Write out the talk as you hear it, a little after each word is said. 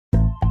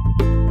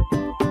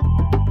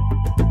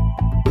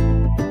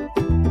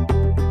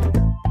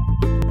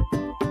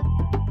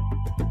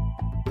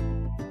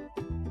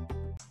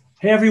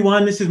Hey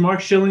everyone, this is Mark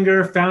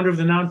Schillinger, founder of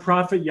the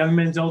nonprofit Young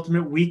Men's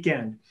Ultimate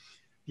Weekend.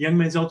 Young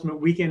Men's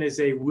Ultimate Weekend is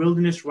a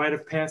wilderness rite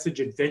of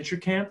passage adventure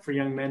camp for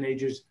young men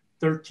ages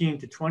 13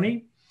 to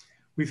 20.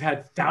 We've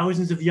had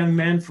thousands of young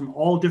men from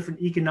all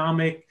different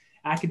economic,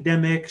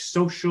 academic,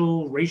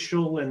 social,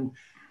 racial, and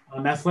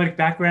athletic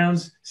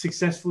backgrounds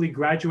successfully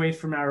graduate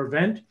from our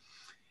event.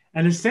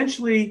 And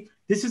essentially,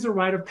 this is a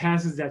rite of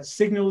passage that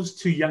signals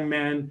to young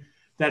men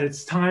that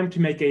it's time to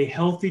make a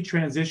healthy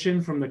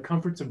transition from the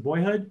comforts of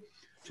boyhood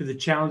to the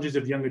challenges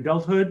of young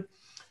adulthood.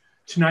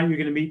 Tonight, you're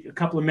going to meet a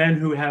couple of men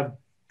who have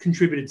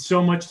contributed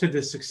so much to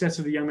the success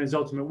of the Young Men's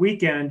Ultimate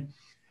Weekend.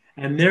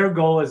 And their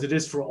goal, as it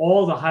is for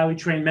all the highly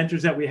trained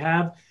mentors that we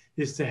have,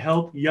 is to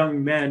help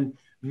young men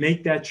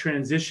make that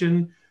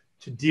transition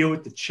to deal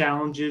with the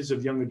challenges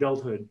of young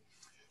adulthood.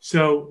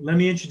 So let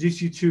me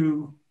introduce you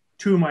to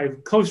two of my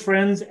close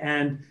friends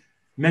and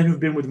men who've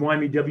been with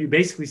YMUW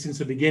basically since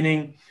the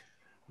beginning,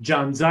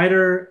 John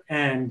Zeiter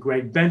and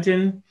Greg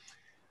Benton.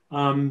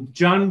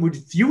 John,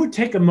 if you would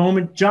take a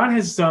moment. John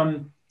has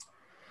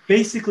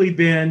basically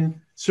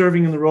been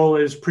serving in the role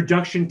as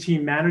production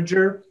team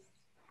manager,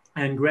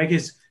 and Greg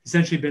has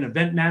essentially been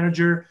event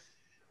manager.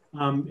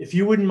 If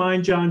you wouldn't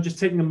mind, John, just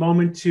taking a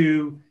moment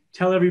to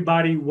tell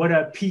everybody what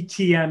a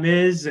PTM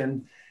is,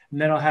 and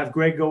then I'll have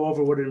Greg go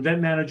over what an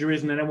event manager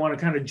is, and then I want to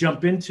kind of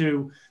jump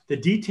into the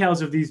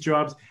details of these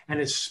jobs,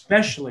 and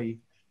especially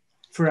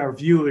for our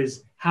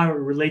viewers, how it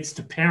relates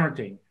to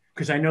parenting.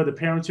 Because I know the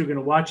parents who are going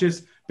to watch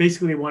this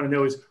basically want to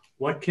know is,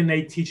 what can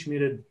they teach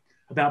me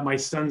about my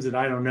sons that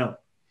I don't know?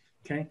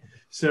 Okay.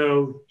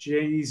 So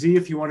Jay-Z,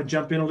 if you want to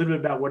jump in a little bit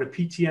about what a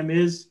PTM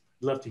is,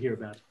 I'd love to hear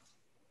about it.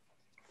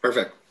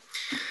 Perfect.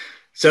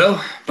 So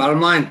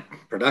bottom line,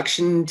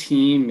 production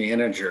team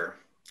manager,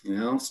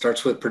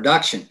 starts with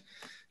production.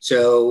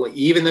 So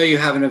even though you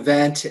have an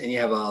event and you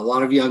have a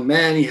lot of young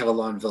men, you have a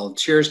lot of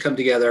volunteers come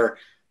together,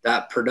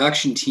 that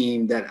production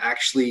team that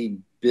actually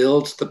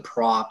builds the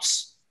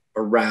props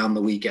around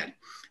the weekend.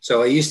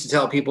 So I used to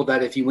tell people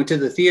that if you went to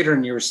the theater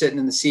and you were sitting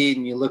in the seat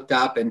and you looked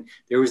up and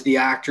there was the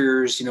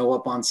actors,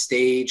 up on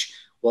stage,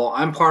 well,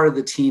 I'm part of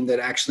the team that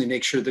actually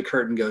makes sure the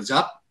curtain goes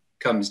up,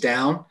 comes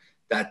down,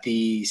 that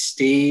the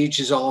stage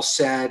is all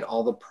set,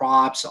 all the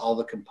props, all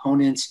the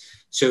components,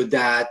 so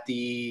that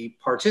the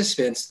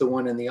participants, the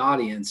one in the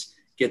audience,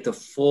 get the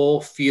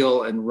full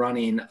feel and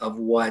running of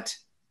what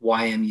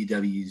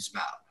YMUW is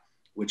about,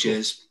 which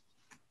is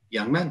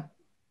young men.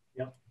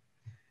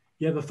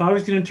 Yeah, but if I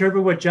was going to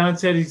interpret what John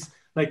said, he's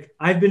like,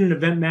 I've been an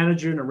event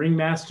manager and a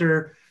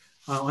ringmaster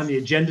on the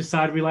agenda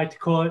side, we like to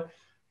call it.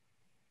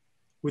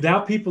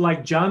 Without people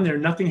like John there,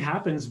 nothing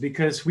happens,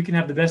 because we can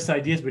have the best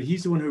ideas, but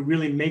he's the one who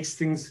really makes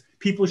things,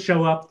 people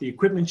show up, the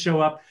equipment show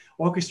up,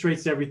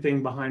 orchestrates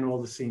everything behind all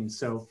the scenes.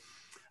 So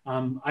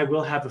I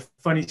will have a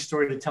funny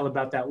story to tell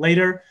about that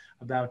later,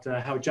 about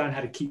how John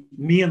had to keep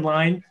me in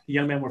line. The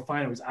young men were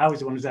fine. I was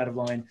the one who was out of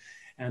line.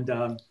 And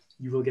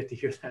you will get to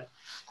hear that.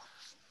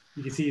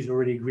 You can see he's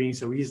already agreeing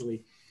so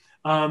easily.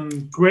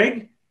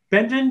 Greg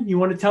Benton, you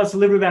want to tell us a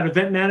little bit about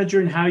event manager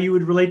and how you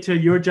would relate to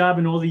your job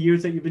and all the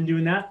years that you've been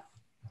doing that?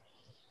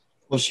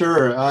 Well,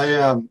 sure.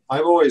 I've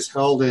always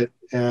held it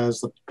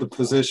as the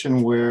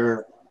position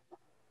where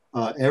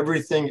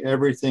everything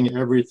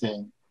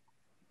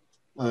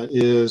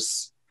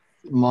is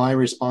my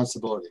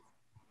responsibility.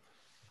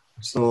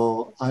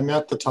 So I'm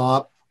at the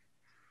top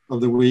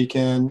of the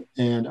weekend,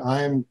 and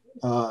I'm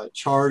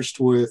charged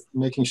with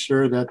making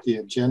sure that the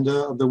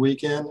agenda of the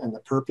weekend and the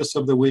purpose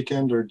of the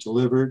weekend are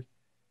delivered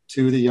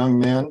to the young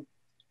men.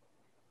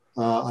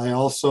 I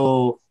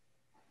also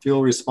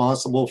feel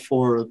responsible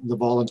for the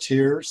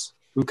volunteers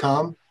who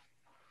come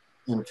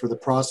and for the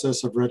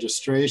process of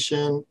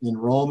registration,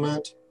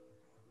 enrollment.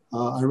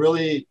 I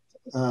really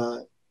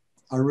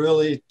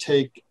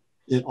take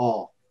it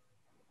all.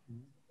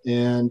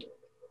 And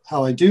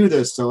how I do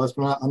this, though,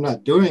 I'm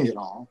not doing it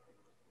all,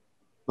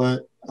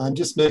 but I'm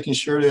just making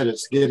sure that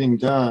it's getting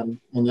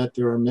done and that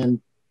there are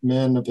men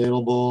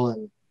available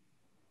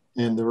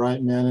and the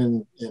right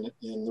men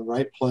in the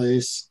right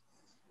place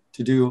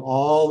to do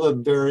all the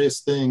various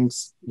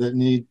things that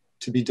need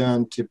to be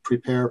done to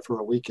prepare for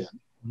a weekend.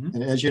 Mm-hmm.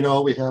 And as you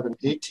know, we have an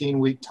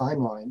 18-week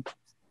timeline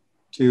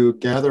to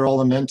gather all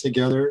the men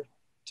together,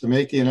 to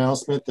make the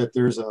announcement that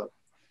there's an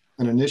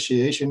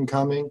initiation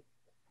coming,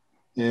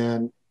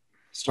 and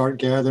start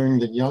gathering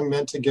the young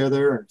men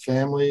together and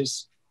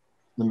families,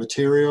 the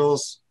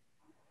materials,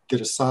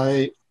 get a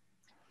site,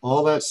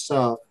 all that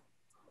stuff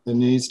that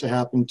needs to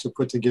happen to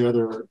put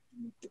together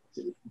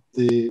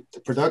the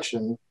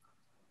production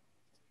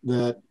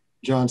that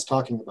John's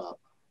talking about.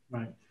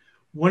 Right.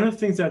 One of the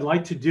things I'd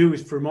like to do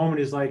is, for a moment,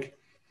 is like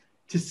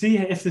to see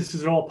if this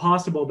is at all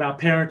possible about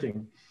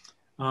parenting.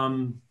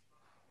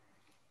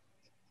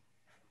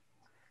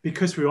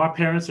 Because we are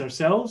parents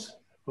ourselves,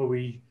 or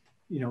we,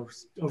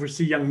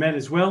 oversee young men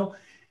as well.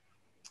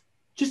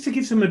 Just to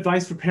give some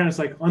advice for parents,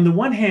 like on the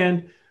one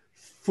hand,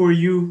 for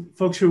you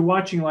folks who are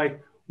watching,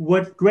 like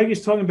what Greg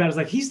is talking about is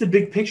like, he's the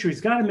big picture. He's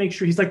got to make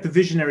sure he's like the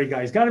visionary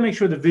guy. He's got to make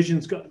sure the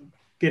vision's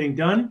getting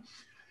done.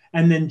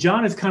 And then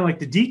John is kind of like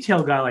the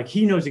detail guy, like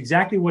he knows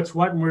exactly what's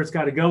what and where it's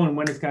got to go and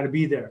when it's got to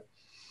be there.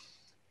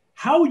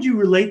 How would you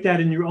relate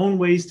that in your own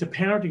ways to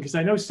parenting? Because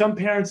I know some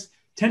parents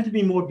tend to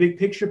be more big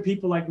picture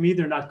people like me.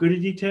 They're not good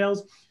at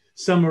details.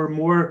 Some are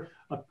more,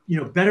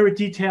 better at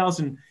details,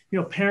 and,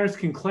 parents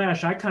can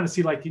clash. I kind of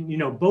see like,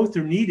 both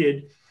are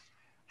needed.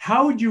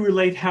 How would you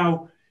relate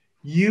how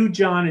you,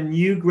 John, and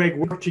you, Greg,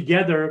 work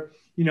together,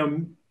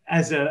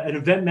 as an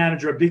event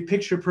manager, a big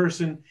picture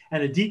person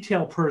and a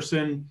detail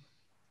person,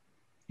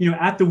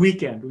 at the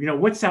weekend?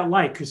 What's that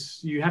like?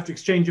 Because you have to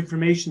exchange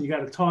information. You got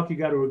to talk, you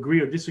got to agree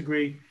or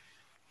disagree.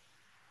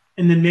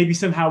 And then maybe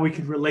somehow we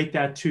could relate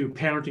that to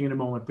parenting in a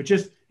moment. But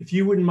just, if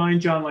you wouldn't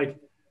mind, John, like,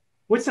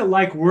 what's it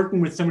like working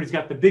with somebody who's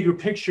got the bigger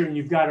picture and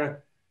you've got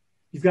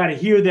to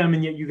hear them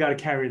and yet you got to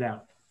carry it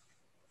out?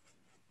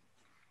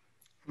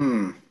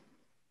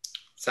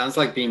 Sounds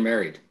like being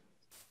married.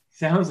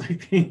 Sounds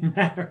like being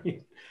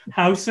married.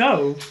 How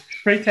so?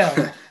 Pray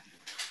tell.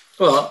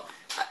 Well,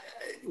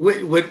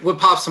 what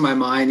pops in my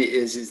mind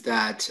is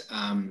that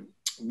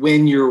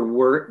when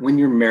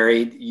you're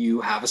married,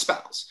 you have a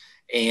spouse,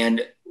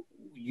 and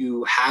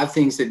you have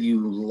things that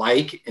you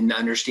like and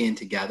understand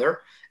together,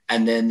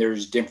 and then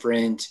there's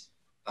different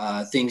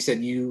things that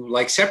you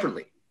like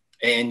separately,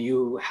 and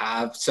you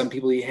have some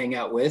people you hang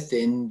out with,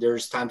 and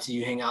there's times that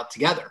you hang out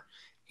together.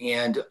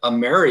 And a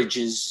marriage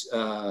is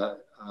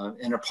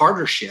and a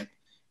partnership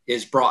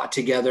is brought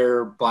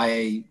together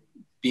by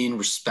being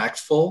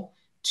respectful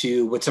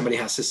to what somebody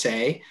has to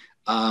say.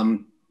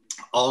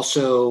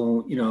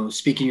 Also,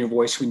 speaking your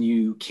voice when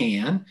you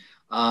can.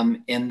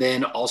 And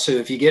then also,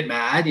 if you get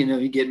mad,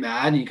 you get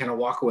mad and you kind of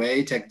walk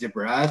away, take a deep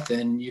breath,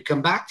 and you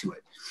come back to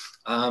it.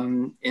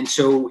 And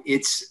so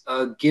it's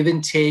a give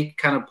and take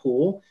kind of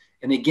pool.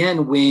 And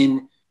again,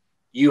 when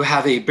you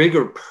have a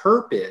bigger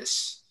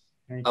purpose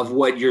of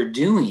what you're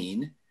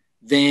doing,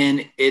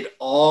 then it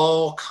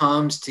all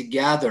comes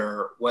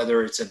together,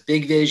 whether it's a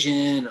big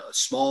vision, a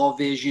small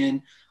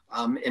vision,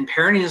 and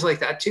parenting is like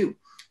that too.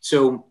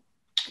 So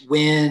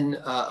when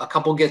a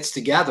couple gets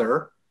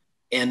together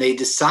and they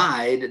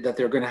decide that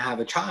they're going to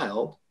have a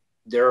child,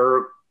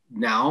 they're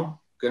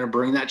now going to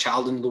bring that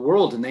child into the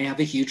world, and they have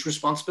a huge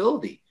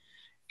responsibility.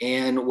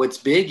 And what's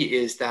big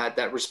is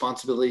that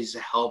responsibility is to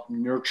help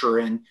nurture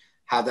and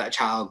have that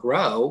child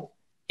grow.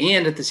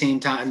 And at the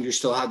same time, you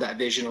still have that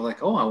vision of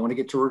like, oh, I want to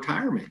get to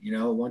retirement.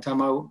 One time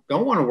I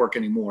don't want to work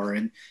anymore,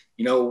 and,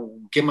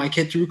 get my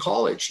kid through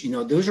college.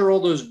 Those are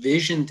all those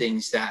vision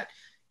things that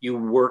you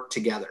work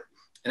together.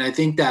 And I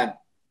think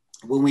that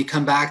when we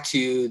come back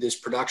to this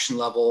production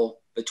level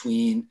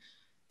between,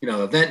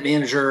 event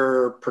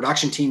manager,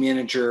 production team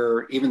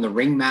manager, even the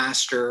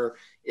ringmaster,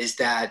 is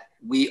that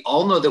we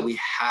all know that we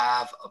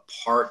have a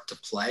part to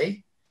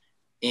play.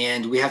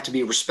 And we have to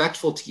be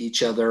respectful to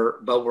each other,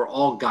 but we're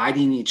all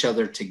guiding each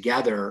other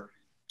together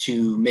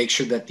to make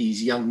sure that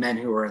these young men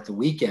who are at the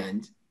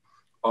weekend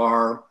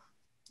are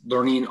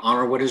learning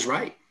honor what is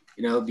right,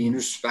 being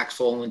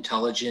respectful,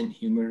 intelligent,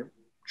 humor,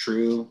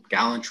 true,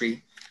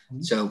 gallantry.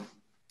 Mm-hmm. So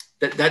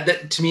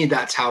that to me,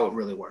 that's how it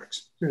really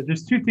works. Sure.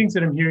 There's two things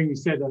that I'm hearing you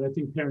say that I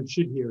think parents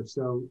should hear.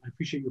 So I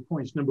appreciate your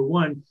points. Number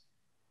one,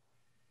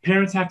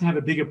 parents have to have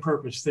a bigger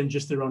purpose than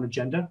just their own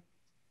agenda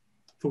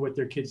for what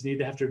their kids need.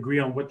 They have to agree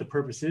on what the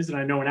purpose is. And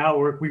I know in our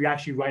work, we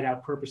actually write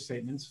out purpose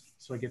statements.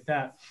 So I get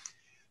that.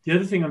 The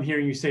other thing I'm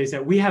hearing you say is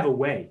that we have a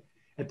way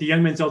at the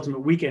Young Men's Ultimate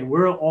Weekend.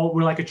 We're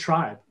like a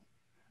tribe,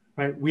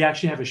 right? We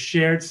actually have a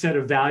shared set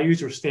of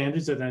values or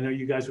standards that I know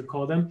you guys would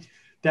call them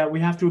that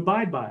we have to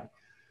abide by.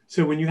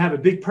 So when you have a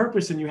big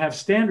purpose and you have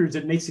standards,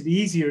 it makes it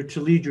easier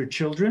to lead your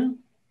children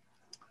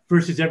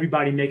versus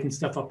everybody making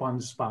stuff up on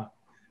the spot.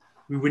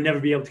 We would never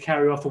be able to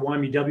carry off a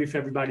YMUW if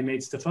everybody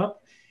made stuff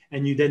up.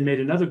 And you then made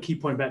another key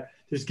point about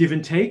there's give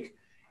and take.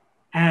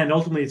 And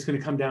ultimately, it's going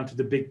to come down to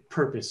the big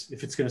purpose.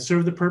 If it's going to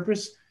serve the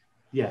purpose,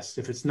 yes.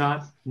 If it's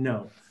not,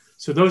 no.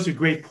 So those are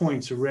great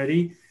points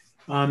already.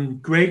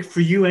 Greg, for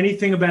you,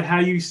 anything about how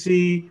you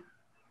see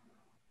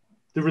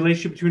the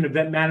relationship between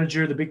event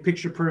manager, the big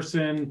picture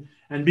person,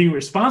 and being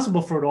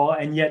responsible for it all,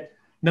 and yet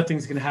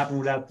nothing's going to happen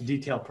without the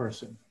detail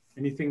person?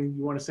 Anything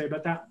you want to say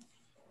about that?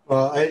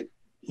 Well,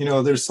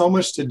 there's so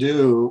much to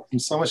do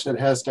and so much that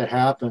has to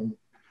happen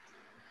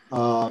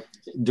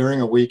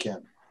during a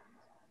weekend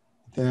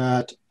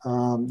that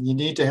you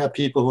need to have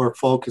people who are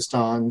focused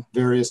on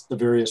the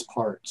various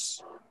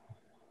parts.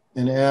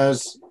 And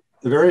as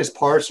the various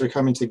parts are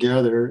coming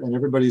together and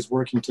everybody's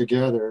working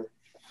together,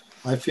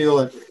 I feel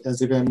it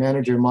as event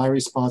manager, my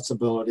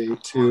responsibility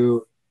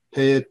to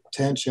pay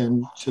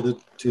attention to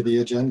the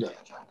agenda.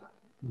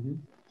 Mm-hmm.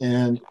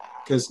 And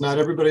because not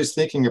everybody's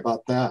thinking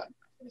about that.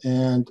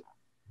 And,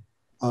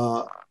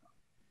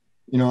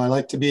 I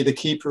like to be the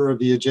keeper of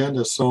the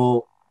agenda.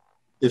 So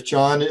if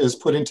John is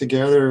putting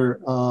together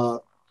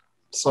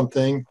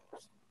something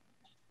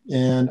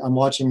and I'm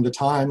watching the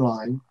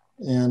timeline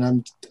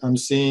and I'm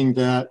seeing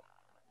that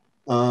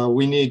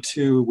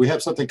we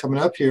have something coming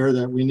up here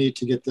that we need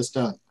to get this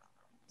done,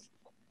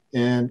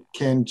 and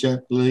can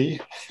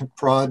gently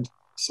prod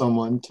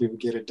someone to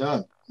get it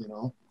done,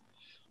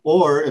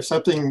 or if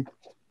something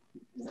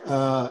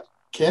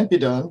can't be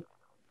done,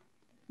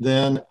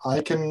 then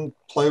I can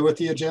play with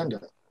the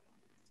agenda.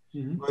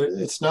 Mm-hmm. But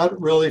it's not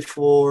really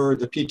for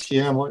the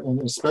PTM,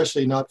 and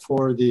especially not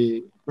for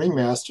the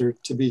ringmaster,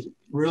 to be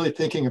really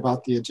thinking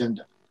about the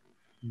agenda.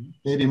 Mm-hmm.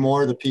 Maybe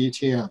more the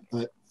PTM,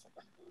 but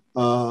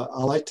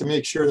I like to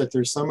make sure that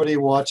there's somebody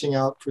watching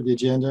out for the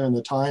agenda and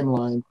the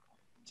timeline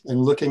and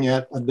looking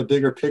at the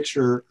bigger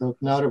picture of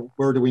not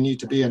where do we need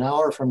to be an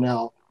hour from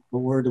now, but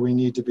where do we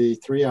need to be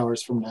 3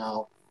 hours from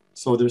now.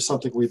 So there's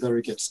something we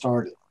better get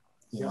started,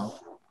 you know?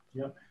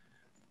 Yeah.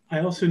 I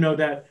also know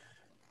that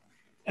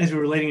as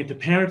we're relating it to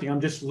parenting,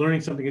 I'm just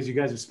learning something as you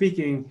guys are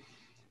speaking.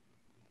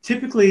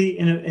 Typically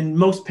in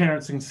most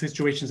parenting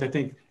situations, I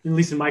think, at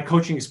least in my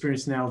coaching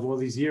experience now of all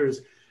these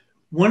years,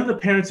 one of the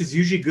parents is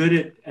usually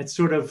good at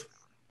sort of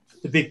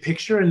the big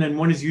picture, and then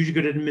one is usually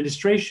good at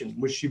administration,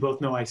 which you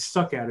both know I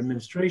suck at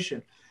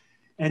administration.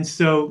 And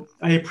so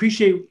I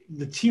appreciate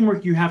the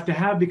teamwork you have to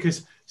have,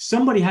 because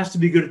somebody has to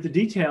be good at the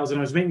details. And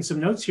I was making some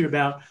notes here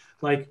about,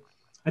 like,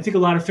 I think a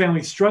lot of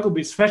families struggle,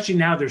 but especially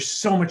now there's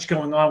so much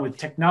going on with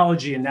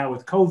technology, and now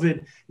with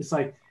COVID, it's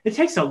like, it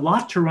takes a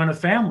lot to run a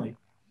family.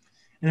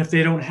 And if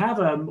they don't have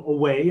a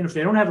way, and if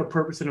they don't have a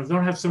purpose, and if they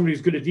don't have somebody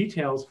who's good at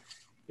details,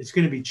 it's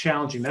going to be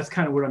challenging. That's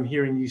kind of what I'm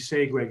hearing you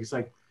say, Greg. It's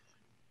like,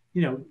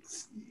 you know,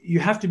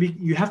 you have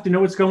to know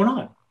what's going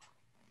on,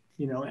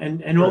 you know,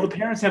 and right. All the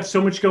parents have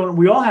so much going on.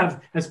 We all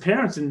have, as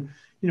parents and,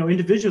 you know,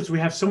 individuals, we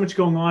have so much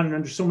going on and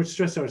under so much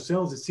stress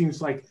ourselves. It seems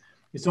like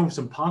it's almost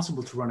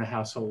impossible to run a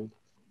household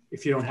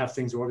if you don't have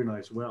things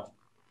organized well.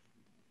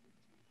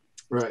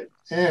 Right.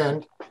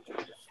 And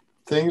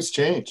things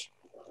change,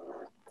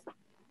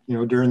 you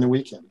know, during the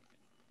weekend.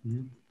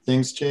 Mm-hmm.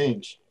 Things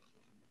change.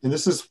 And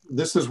this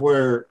is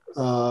where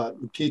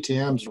the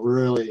PTMs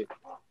really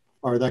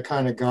are that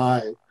kind of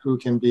guy who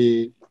can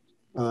be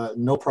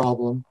no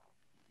problem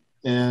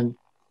and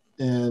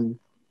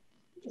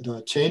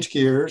change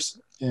gears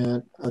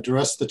and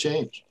address the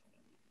change.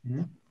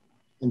 Mm-hmm.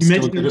 And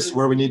still get us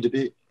where we need to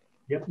be.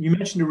 Yep. You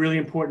mentioned a really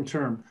important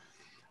term.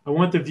 I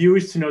want the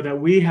viewers to know that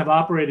we have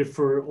operated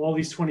for all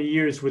these 20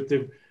 years with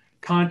the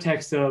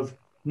context of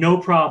no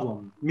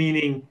problem,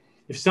 meaning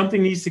if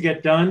something needs to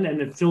get done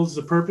and it fills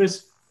the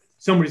purpose,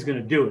 somebody's going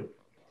to do it.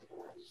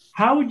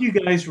 How would you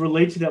guys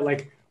relate to that?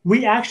 Like,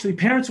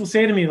 parents will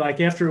say to me,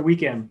 like, after a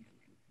weekend,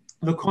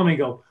 they'll call me and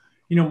go,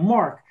 you know,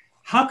 Mark,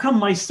 how come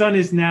my son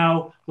is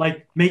now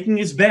like making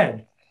his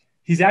bed?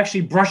 He's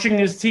actually brushing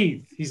his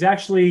teeth. He's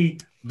actually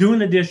doing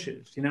the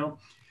dishes, you know?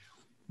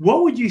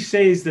 What would you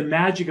say is the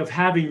magic of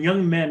having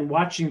young men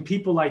watching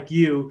people like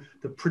you,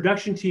 the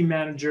production team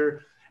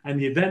manager and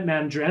the event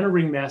manager and a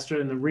ringmaster,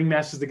 and the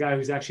ringmaster is the guy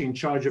who's actually in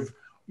charge of,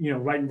 you know,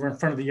 right in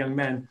front of the young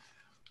men.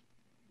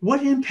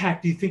 What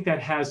impact do you think that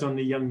has on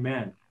the young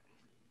men?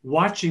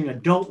 Watching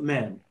adult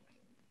men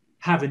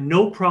have a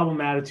no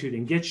problem attitude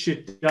and get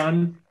shit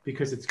done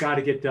because it's got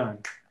to get done.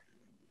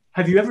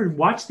 Have you ever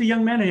watched the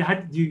young men?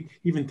 Do you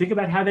even think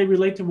about how they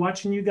relate to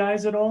watching you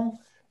guys at all?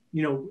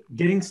 You know,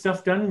 getting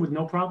stuff done with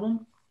no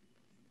problem?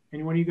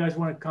 Anyone of you guys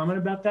want to comment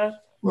about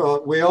that?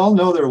 Well, we all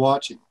know they're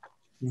watching.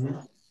 Mm-hmm.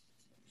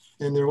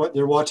 And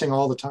they're watching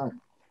all the time.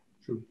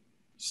 True.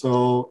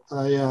 So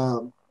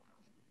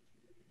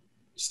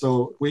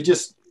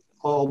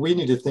all we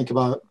need to think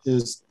about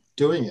is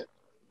doing it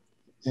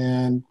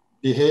and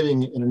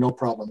behaving in a no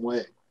problem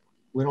way.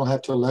 We don't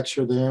have to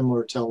lecture them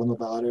or tell them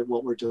about it,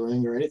 what we're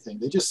doing or anything.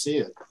 They just see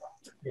it.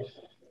 Yeah.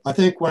 I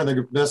think one of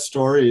the best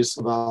stories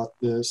about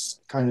this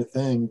kind of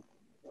thing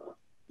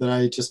that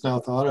I just now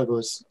thought of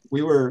was,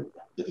 we were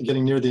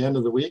getting near the end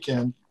of the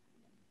weekend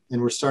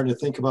and we're starting to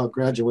think about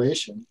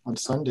graduation on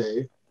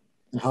Sunday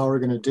and how we're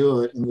going to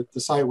do it. And the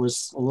site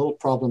was a little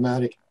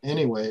problematic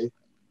anyway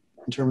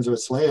in terms of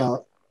its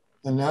layout.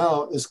 And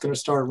now it's going to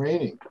start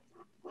raining.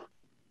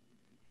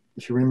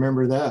 If you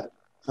remember that,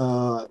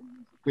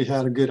 we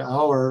had a good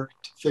hour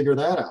to figure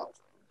that out.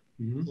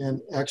 Mm-hmm.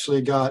 And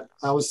actually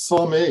I was so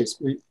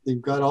amazed.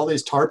 We've got all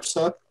these tarps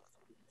up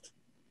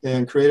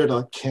and created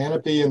a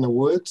canopy in the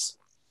woods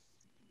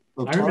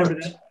of tarps. I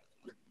remember that.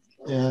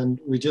 And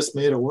we just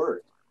made it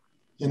work.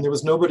 And there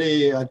was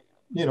nobody, I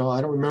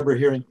don't remember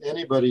hearing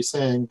anybody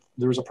saying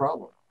there was a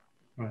problem.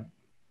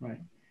 Right.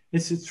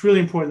 It's really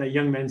important that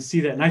young men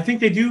see that. And I think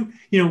they do,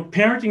 you know,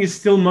 parenting is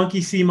still monkey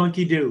see,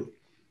 monkey do.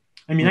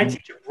 I mean, mm-hmm. I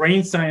teach a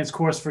brain science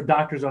course for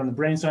doctors on the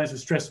brain science of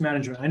stress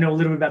management. I know a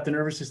little bit about the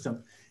nervous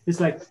system.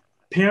 It's like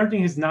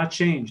parenting has not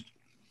changed.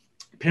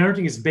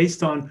 Parenting is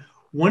based on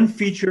one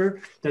feature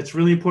that's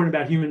really important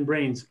about human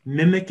brains: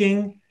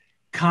 mimicking,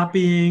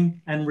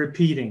 copying, and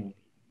repeating.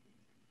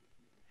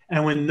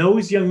 And when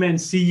those young men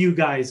see you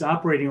guys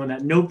operating on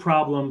that no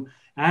problem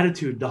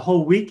attitude the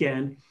whole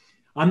weekend,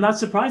 I'm not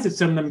surprised that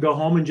some of them go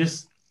home and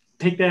just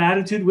take that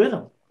attitude with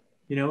them.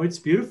 You know, it's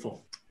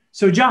beautiful.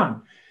 So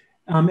John,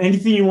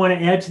 anything you want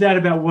to add to that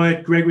about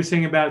what Greg was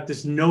saying about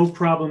this no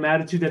problem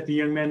attitude that the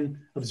young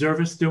men observe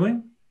us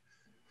doing?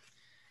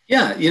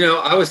 Yeah, you know,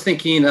 I was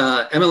thinking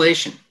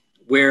emulation,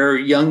 where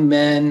young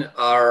men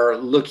are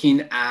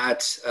looking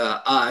at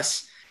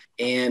us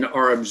and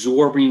are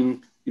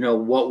absorbing, you know,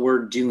 what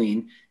we're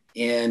doing.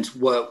 And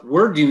what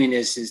we're doing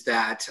is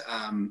that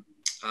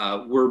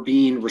we're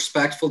being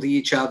respectful to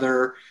each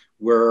other.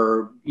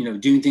 We're,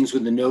 doing things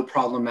with a no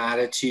problem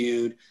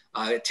attitude,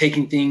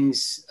 taking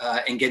things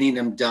and getting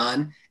them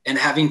done and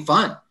having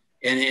fun.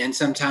 And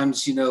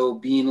sometimes,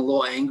 being a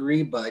little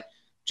angry, but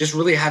just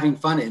really having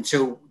fun. And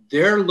so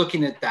they're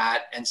looking at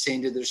that and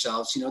saying to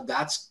themselves,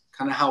 that's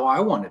kind of how I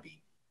want to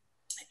be.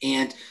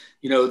 And,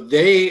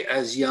 they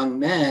as young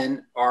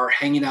men are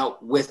hanging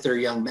out with their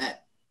young men.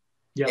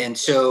 Yep. And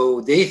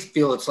so they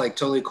feel it's like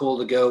totally cool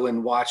to go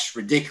and watch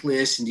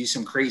ridiculous and do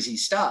some crazy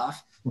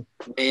stuff.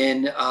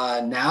 And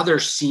now they're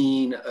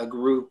seeing a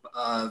group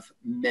of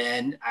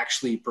men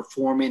actually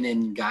performing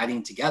and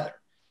guiding together.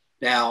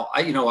 Now,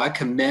 I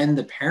commend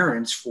the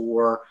parents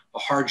for a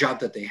hard job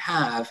that they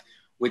have,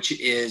 which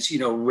is,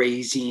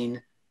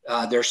 raising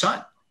their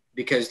son,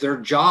 because their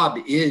job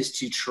is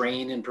to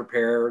train and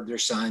prepare their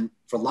son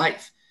for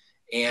life.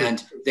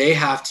 And they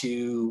have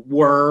to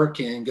work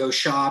and go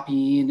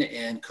shopping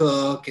and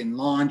cook and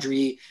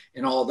laundry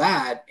and all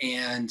that.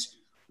 And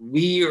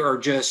we are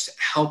just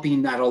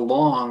helping that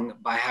along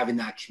by having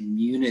that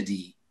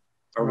community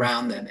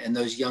around them. And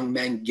those young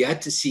men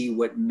get to see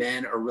what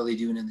men are really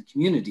doing in the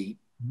community.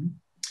 Mm-hmm.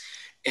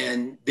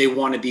 And they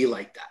want to be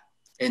like that.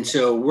 And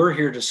so we're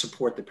here to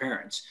support the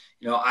parents.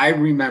 I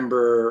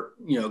remember,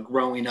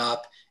 growing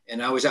up,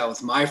 and I was out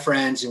with my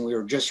friends and we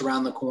were just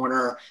around the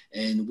corner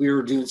and we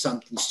were doing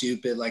something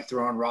stupid like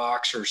throwing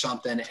rocks or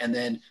something. And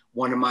then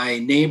one of my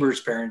neighbor's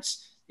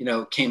parents,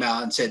 came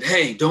out and said,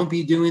 "Hey, don't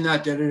be doing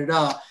that, da, da, da,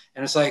 da."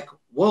 And it's like,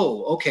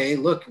 whoa, okay,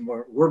 look,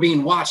 we're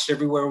being watched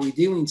everywhere we're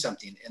doing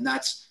something. And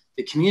that's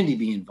the community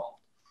being involved.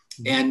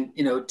 Mm-hmm.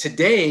 And,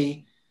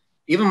 today,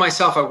 even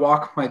myself, I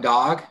walk my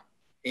dog,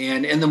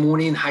 and in the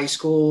morning, high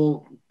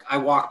school, I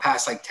walk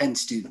past like 10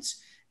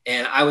 students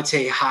and I would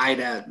say hi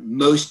to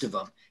most of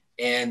them.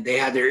 And they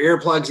had their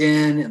earplugs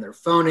in and their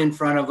phone in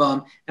front of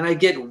them. And I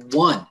get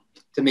one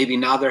to maybe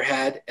nod their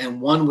head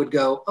and one would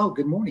go, "Oh,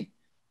 good morning."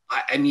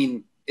 I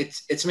mean,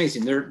 it's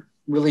amazing. They're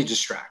really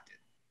distracted.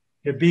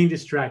 They're being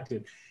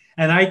distracted.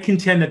 And I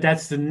contend that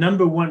that's the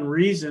number one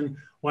reason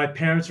why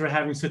parents are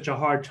having such a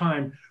hard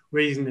time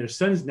raising their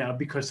sons now,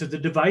 because of the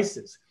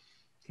devices.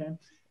 Okay.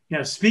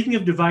 Now, speaking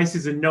of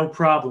devices and no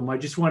problem, I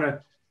just want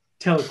to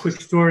tell a quick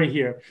story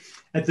here.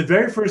 At the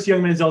very first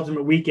Young Men's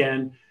Ultimate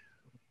Weekend,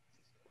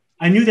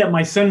 I knew that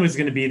my son was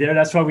going to be there.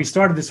 That's why we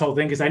started this whole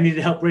thing, because I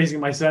needed help raising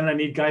my son. I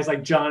need guys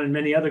like John and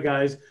many other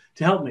guys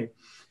to help me.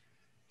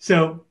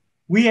 So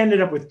we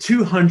ended up with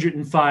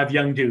 205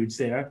 young dudes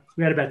there.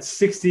 We had about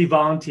 60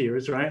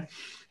 volunteers, right?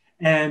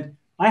 And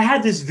I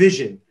had this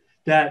vision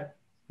that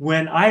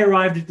when I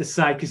arrived at the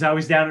site, because I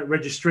was down at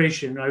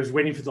registration, I was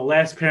waiting for the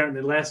last parent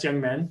and the last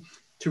young men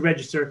to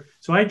register.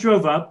 So I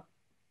drove up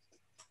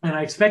and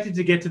I expected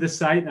to get to the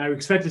site and I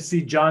expected to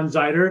see John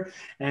Zeiter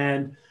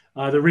and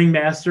the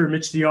ringmaster,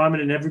 Mitch the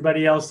Armand, and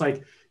everybody else,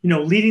 like,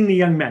 leading the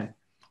young men,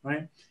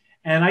 right?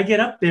 And I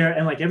get up there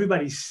and like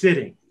everybody's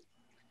sitting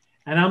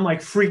and I'm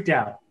like freaked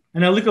out.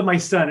 And I look at my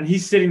son and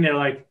he's sitting there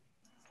like,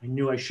 I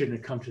knew I shouldn't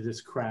have come to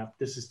this crap.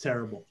 This is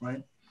terrible,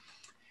 right?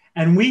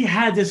 And we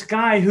had this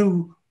guy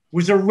who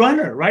was a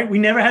runner, right? We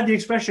never had the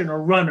expression a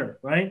runner,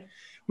 right?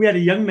 We had a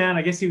young man,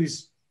 I guess he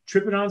was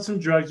tripping on some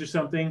drugs or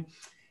something.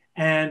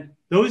 And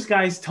those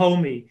guys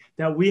told me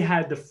that we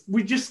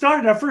just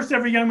started our first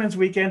ever Young Men's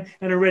Weekend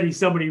and already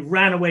somebody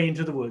ran away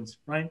into the woods,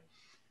 right?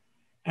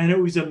 And it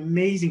was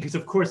amazing because,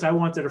 of course, I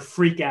wanted to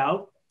freak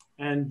out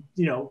and,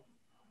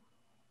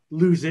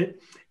 lose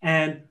it.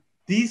 And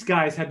these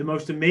guys had the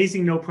most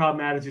amazing no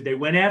problem attitude. They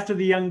went after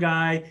the young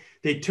guy.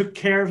 They took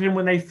care of him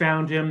when they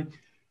found him.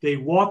 They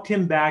walked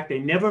him back. They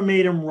never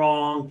made him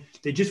wrong.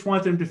 They just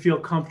wanted him to feel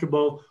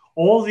comfortable.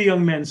 All the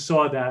young men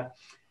saw that.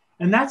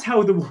 And that's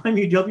how the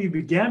YMUW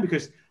began,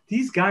 because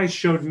these guys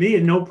showed me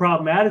a no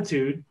problem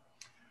attitude,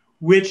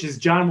 which, as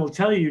John will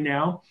tell you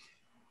now,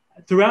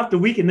 throughout the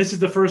weekend, this is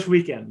the first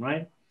weekend,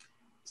 right?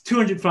 It's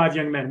 205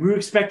 young men. We were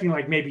expecting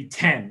like maybe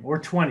 10 or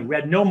 20. We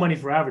had no money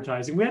for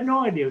advertising. We had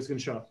no idea it was going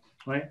to show up,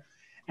 right?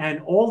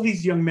 And all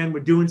these young men were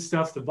doing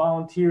stuff, the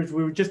volunteers,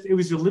 it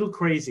was a little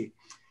crazy.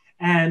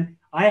 And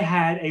I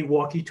had a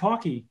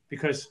walkie-talkie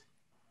because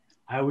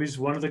I was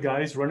one of the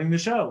guys running the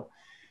show.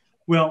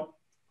 Well,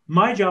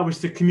 my job was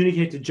to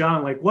communicate to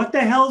John, like, what the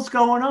hell's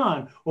going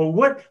on? Or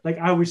what, like,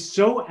 I was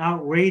so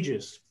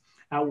outrageous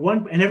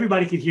and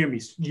everybody could hear me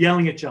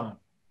yelling at John.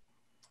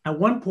 At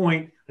one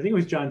point, I think it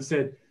was John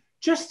said,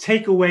 just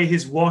take away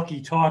his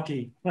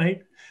walkie-talkie,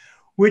 right?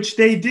 Which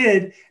they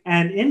did.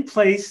 And in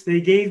place,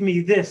 they gave me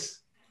this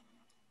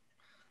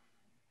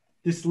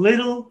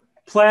little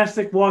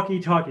plastic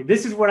walkie-talkie.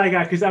 This is what I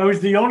got because I was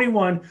the only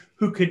one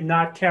who could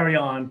not carry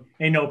on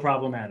a no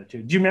problem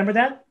attitude. Do you remember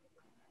that?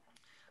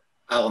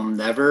 I'll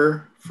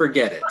never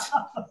forget it.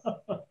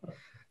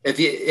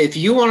 If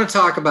you want to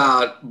talk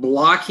about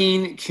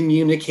blocking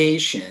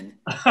communication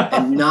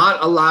and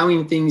not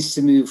allowing things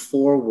to move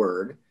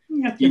forward,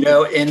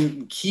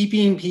 and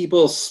keeping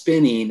people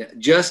spinning,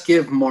 just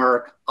give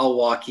Mark a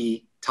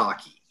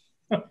walkie-talkie.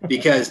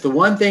 Because the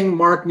one thing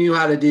Mark knew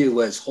how to do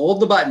was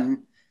hold the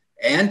button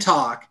and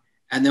talk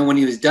And then when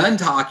he was done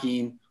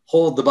talking,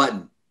 hold the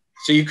button.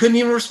 So you couldn't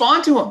even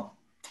respond to him.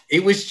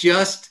 It was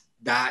just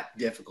that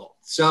difficult.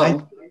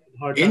 So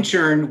in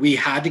turn, we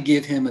had to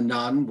give him a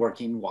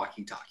non-working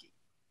walkie-talkie.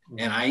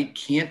 And I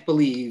can't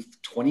believe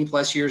 20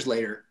 plus years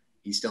later,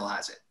 he still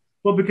has it.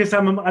 Well, because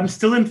I'm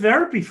still in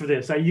therapy for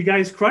this. You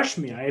guys crushed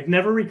me. I have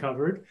never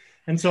recovered.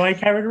 And so I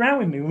carried it around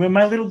with me with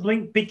my little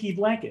binky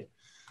blanket.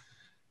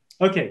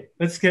 Okay,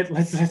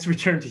 let's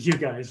return to you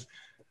guys.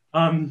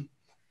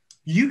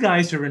 You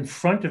guys are in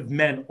front of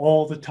men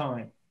all the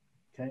time.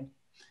 Okay.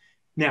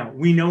 Now,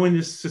 we know in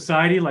this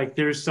society, like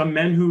there's some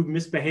men who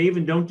misbehave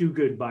and don't do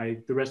good by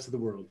the rest of the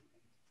world.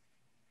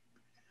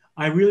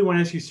 I really want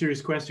to ask you a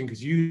serious question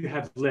because you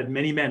have led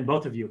many men,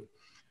 both of you.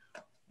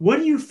 What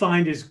do you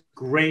find is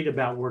great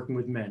about working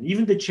with men,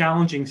 even the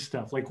challenging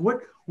stuff? Like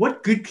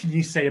what good can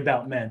you say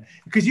about men?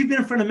 Because you've been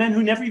in front of men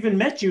who never even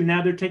met you.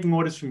 Now they're taking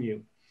orders from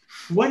you.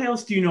 What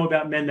else do you know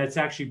about men that's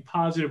actually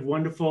positive,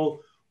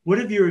 wonderful? What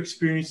have your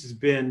experiences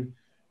been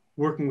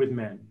working with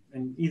men?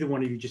 And either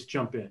one of you just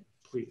jump in,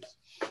 please.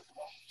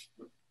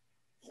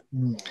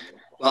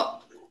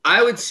 Well,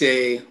 I would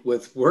say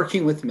with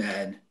working with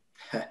men,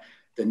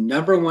 the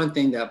number one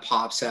thing that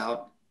pops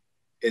out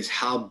is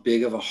how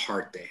big of a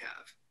heart they have.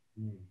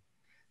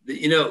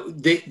 You know,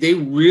 they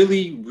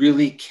really,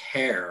 really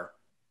care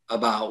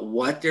about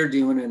what they're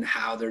doing and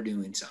how they're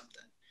doing something.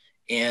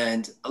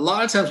 And a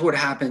lot of times what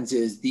happens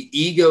is the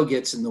ego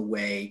gets in the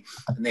way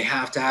and they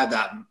have to have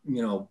that,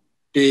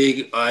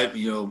 big,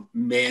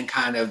 man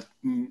kind of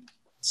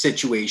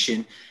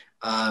situation.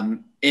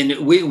 And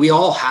we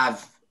all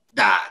have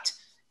that.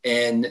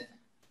 And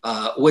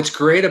what's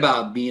great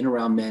about being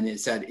around men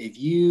is that if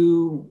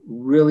you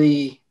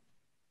really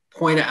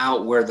point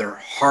out where their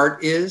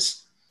heart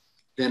is,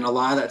 then a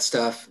lot of that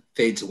stuff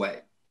fades away.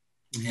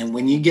 And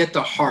when you get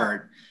the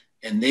heart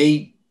and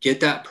they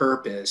get that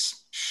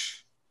purpose,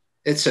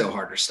 it's so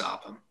hard to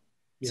stop them.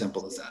 Yeah.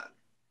 Simple as that.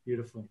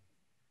 Beautiful.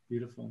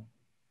 Beautiful.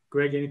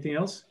 Greg, anything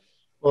else?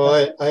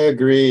 Well, I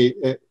agree.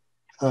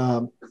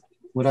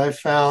 What I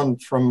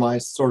found from my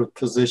sort of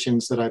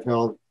positions that I've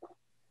held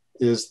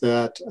is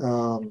that,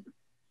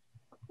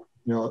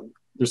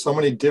 there's so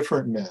many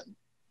different men.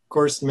 Of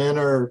course, men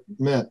are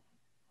men,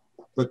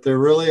 but there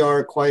really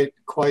are quite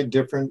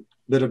different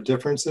bit of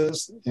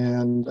differences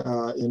and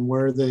in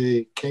where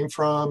they came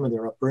from and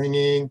their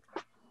upbringing,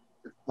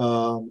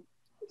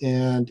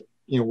 and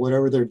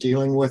whatever they're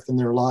dealing with in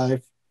their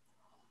life.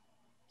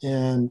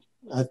 And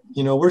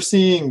we're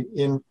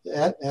seeing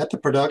at the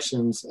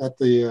productions at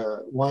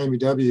the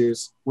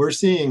YMUWs, we're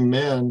seeing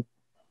men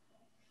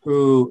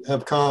who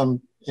have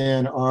come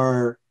and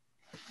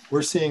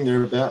we're seeing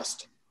their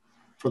best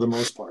for the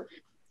most part,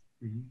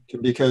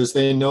 because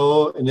they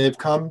know and they've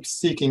come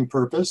seeking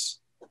purpose,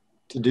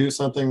 to do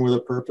something with a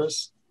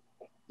purpose,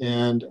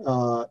 and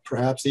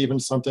perhaps even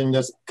something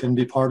that can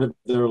be part of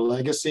their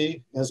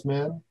legacy as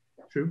men.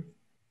 True.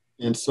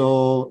 And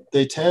so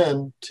they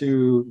tend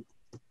to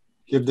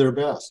give their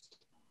best.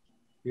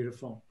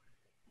 Beautiful.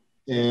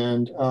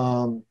 And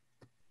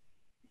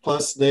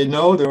plus they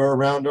know they're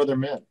around other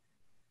men.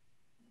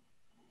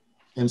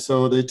 And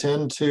so they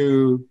tend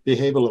to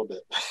behave a little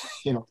bit,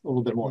 a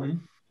little bit more.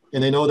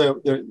 And they know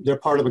that they're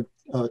part of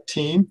a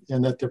team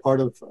and that they're part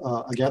of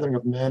a gathering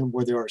of men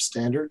where there are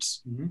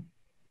standards.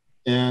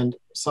 And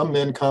some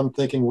men come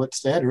thinking, what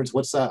standards?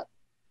 What's that?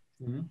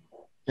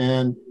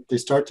 And they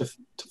start to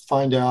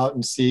find out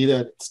and see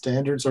that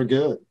standards are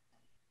good.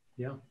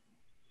 Yeah.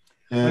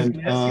 And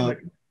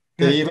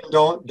they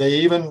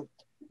even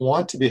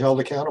want to be held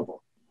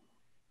accountable.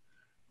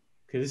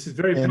 Okay, this is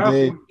very and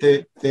powerful.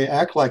 They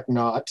act like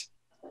not,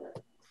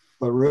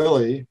 but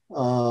really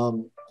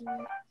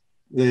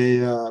they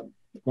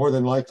more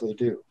than likely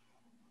do.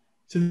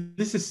 So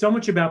this is so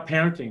much about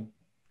parenting.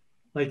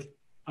 Like,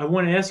 I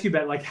want to ask you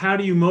about, like, how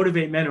do you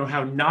motivate men or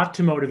how not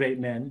to motivate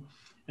men?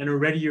 And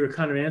already you're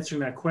kind of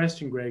answering that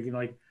question, Greg. And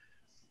like,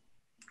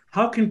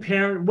 how can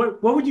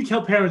what would you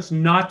tell parents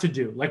not to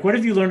do? Like, what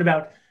have you learned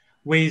about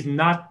ways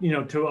not,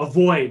 to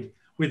avoid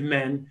with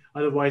men?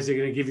 Otherwise, they're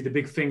going to give you the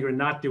big finger and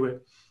not do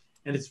it.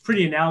 And it's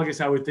pretty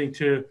analogous, I would think,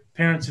 to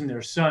parents and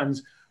their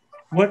sons.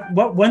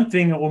 What one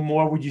thing or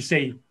more would you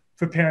say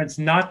for parents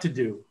not to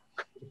do?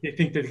 They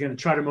think they're going to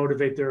try to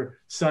motivate their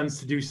sons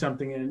to do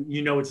something and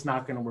it's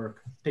not going to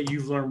work, that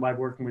you've learned by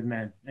working with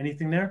men.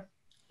 Anything there?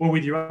 Or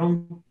with your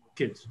own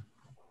kids?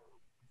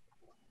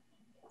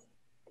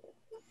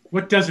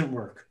 What doesn't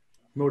work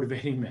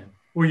motivating men,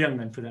 or young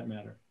men for that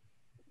matter?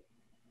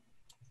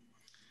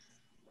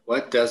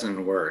 What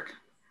doesn't work?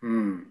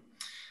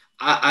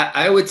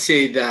 I would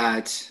say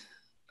that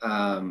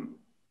power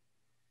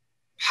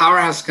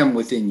has to come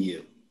within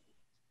you.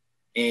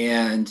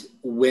 And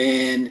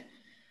when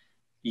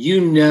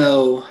you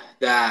know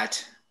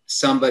that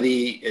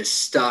somebody is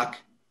stuck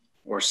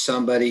or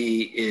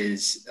somebody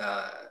is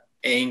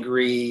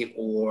angry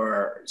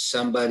or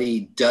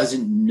somebody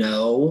doesn't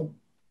know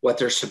what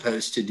they're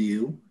supposed to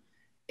do,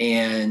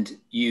 and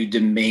you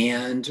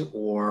demand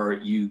or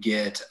you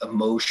get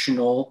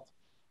emotional,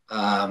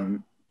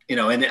 and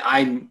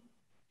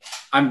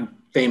I'm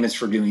famous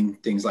for doing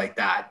things like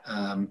that.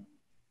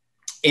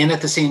 And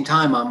at the same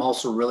time, I'm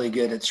also really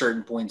good at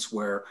certain points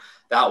where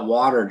that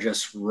water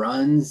just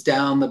runs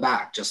down the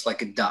back, just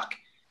like a duck,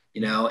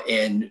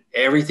 and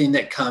everything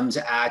that comes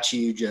at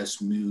you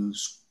just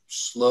moves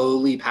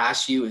slowly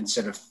past you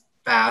instead of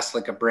fast,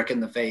 like a brick in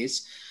the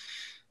face.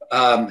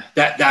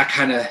 That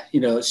kind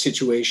of,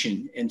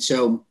 situation. And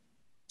so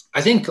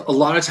I think a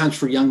lot of times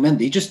for young men,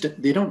 they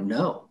don't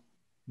know.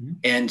 Mm-hmm.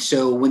 And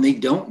so when they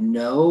don't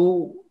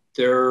know,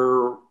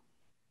 they're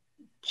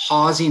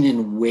pausing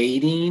and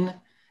waiting.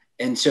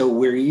 And so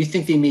where you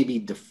think they may be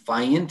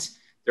defiant,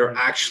 they're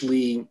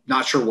actually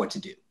not sure what to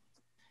do.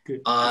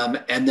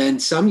 And then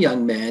some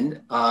young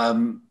men,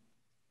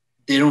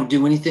 they don't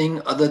do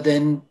anything other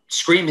than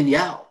scream and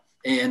yell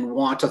and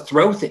want to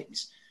throw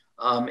things.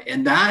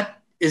 And that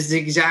is the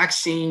exact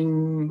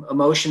same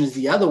emotion as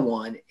the other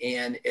one.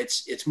 And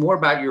it's more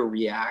about your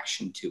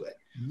reaction to it.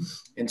 Mm-hmm.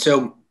 And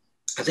so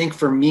I think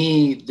for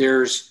me,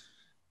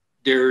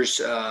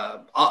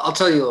 I'll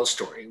tell you a little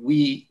story.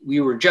 We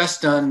were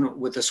just done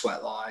with the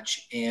sweat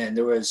lodge, and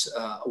there was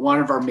one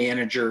of our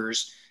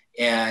managers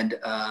and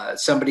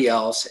somebody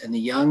else, and the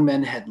young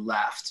men had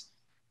left.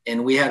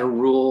 And we had a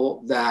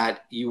rule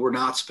that you were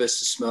not supposed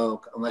to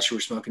smoke unless you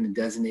were smoking in a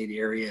designated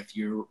area if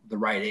you're the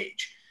right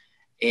age.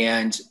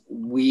 And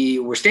we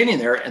were standing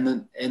there,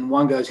 and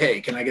one goes, "Hey,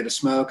 can I get a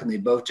smoke?" And they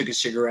both took a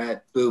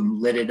cigarette,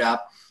 boom, lit it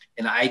up.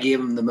 And I gave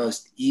them the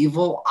most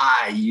evil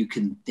eye you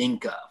can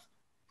think of.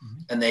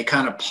 Mm-hmm. And they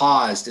kind of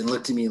paused and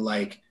looked at me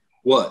like,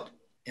 "What?"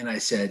 And I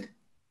said,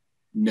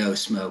 "No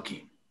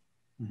smoking."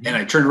 Mm-hmm. And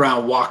I turned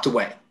around and walked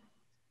away.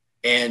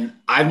 And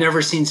I've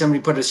never seen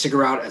somebody put a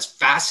cigarette out as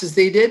fast as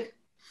they did.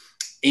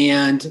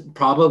 And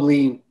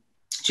probably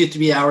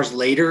 2-3 hours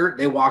later,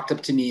 they walked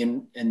up to me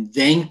and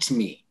thanked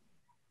me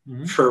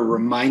mm-hmm. for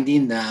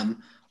reminding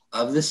them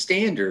of the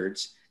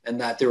standards and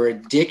that their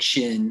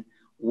addiction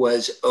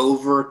was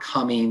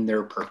overcoming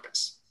their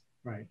purpose.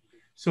 Right.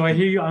 So I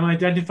hear you. I'm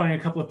identifying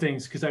a couple of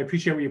things because I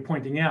appreciate what you're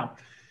pointing out.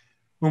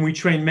 When we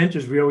train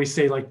mentors, we always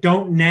say, like,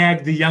 don't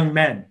nag the young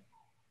men,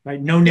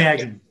 right? No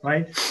nagging,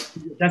 right?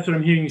 That's what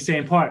I'm hearing you say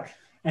in part.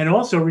 And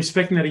also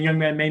respecting that a young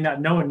man may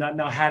not know and not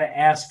know how to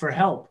ask for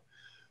help.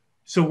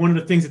 So one of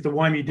the things at the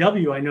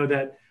YMUW, I know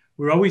that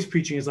we're always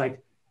preaching is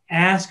like,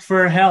 ask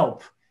for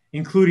help,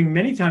 including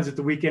many times at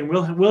the weekend.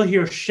 We'll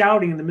hear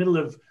shouting in the middle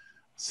of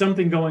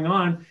something going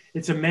on.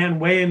 It's a man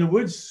way in the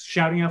woods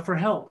shouting out for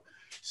help.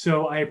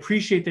 So I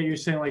appreciate that you're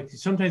saying, like,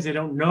 sometimes they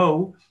don't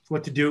know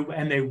what to do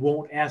and they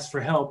won't ask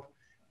for help.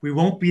 We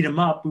won't beat them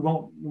up. We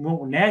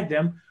won't nag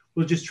them.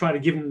 We'll just try to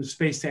give them the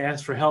space to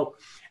ask for help.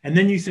 And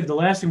then you said the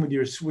last thing with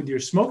your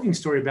smoking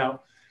story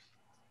about,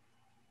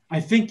 I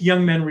think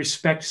young men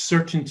respect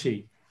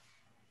certainty.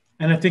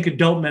 And I think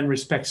adult men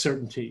respect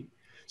certainty.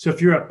 So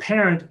if you're a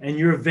parent and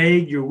you're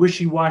vague, you're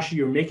wishy-washy,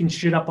 you're making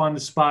shit up on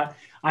the spot,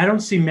 I don't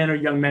see men or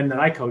young men that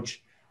I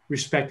coach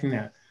respecting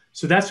that.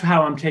 So that's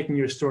how I'm taking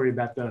your story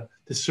about the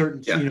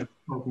certainty. Yeah.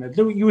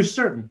 You were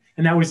certain,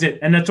 and that was it.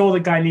 And that's all the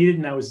guy needed,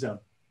 and that was done.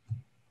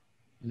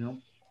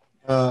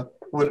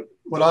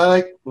 What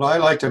I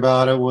liked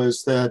about it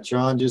was that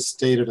John just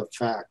stated a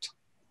fact.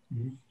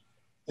 Mm-hmm.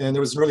 And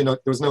there was no,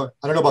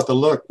 I don't know about the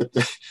look, but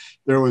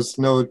there was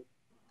no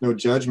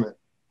judgment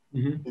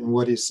mm-hmm. in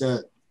what he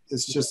said.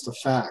 It's just a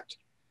fact.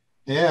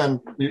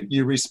 And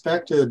you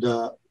respected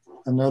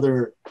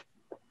another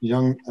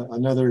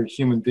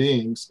human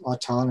being's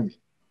autonomy.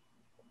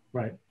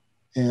 Right.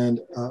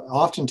 And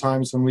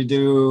oftentimes when we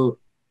do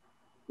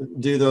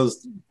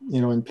those,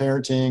 in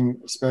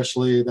parenting,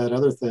 especially that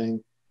other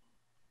thing,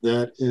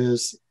 that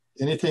is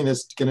anything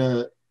that's going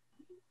to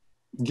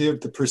give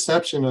the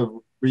perception of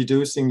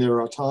reducing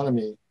their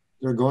autonomy,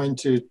 they're going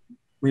to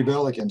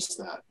rebel against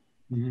that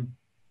mm-hmm.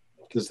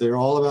 because they're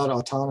all about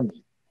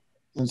autonomy.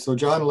 And so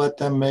John let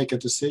them make a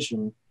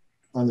decision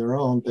on their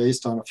own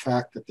based on a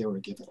fact that they were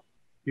given.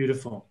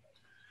 Beautiful.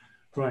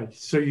 Right.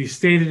 So you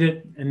stated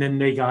it, and then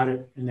they got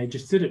it, and they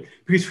just did it.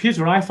 Because here's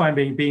what I find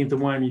being at the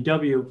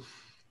YMUW,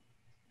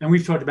 and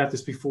we've talked about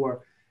this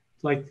before,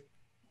 like,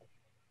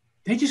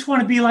 they just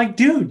want to be like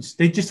dudes.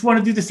 They just want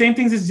to do the same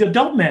things as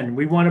adult men.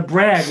 We want to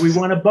brag. We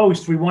want to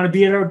boast. We want to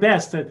be at our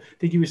best. I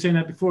think you were saying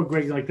that before,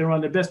 Greg, like they're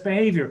on their best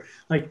behavior.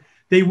 Like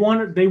they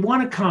want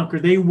to conquer.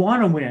 They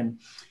want to win.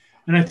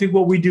 And I think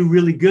what we do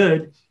really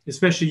good,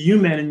 especially you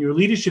men in your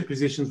leadership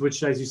positions,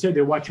 which, as you said,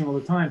 they're watching all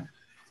the time,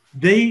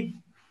 they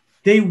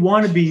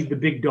want to be the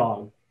big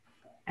dog.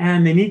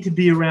 And they need to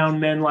be around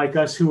men like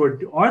us who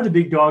are the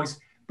big dogs,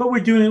 but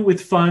we're doing it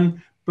with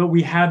fun, but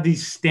we have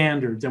these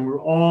standards, and we're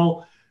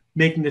all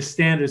making the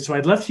standards. So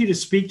I'd love for you to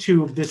speak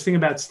to this thing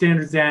about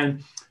standards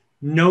and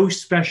no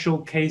special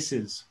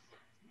cases.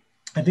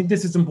 I think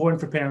this is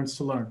important for parents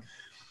to learn.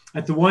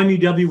 At the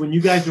YMUW, when you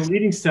guys are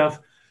leading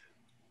stuff,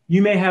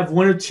 you may have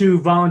one or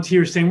two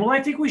volunteers saying, well,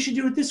 I think we should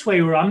do it this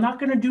way, or I'm not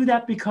going to do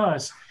that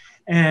because.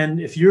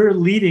 And if you're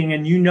leading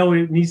and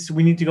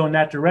we need to go in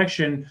that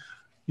direction,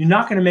 you're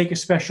not going to make a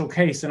special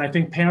case. And I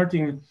think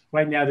parenting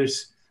right now,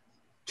 there's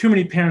too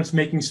many parents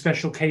making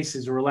special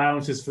cases or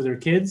allowances for their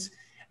kids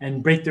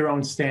and break their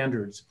own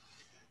standards.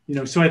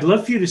 So I'd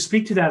love for you to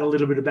speak to that a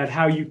little bit about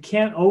how you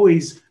can't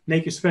always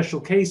make a special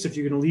case if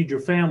you're going to lead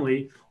your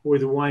family or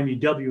the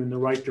YMUW in the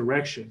right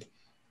direction.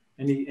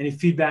 Any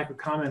feedback or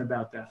comment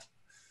about that?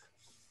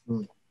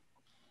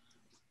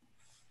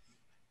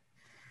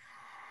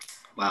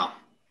 Wow.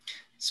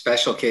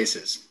 Special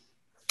cases.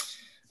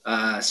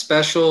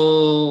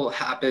 Special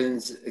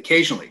happens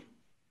occasionally.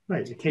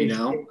 Right.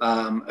 Occasionally.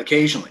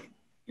 Occasionally,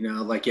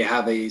 like you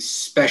have a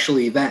special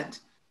event.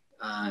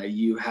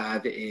 You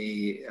have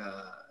a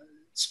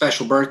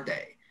special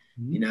birthday.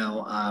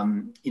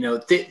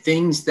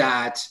 Things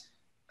that,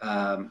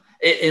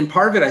 and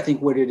part of it, I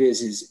think what it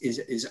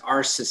is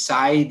our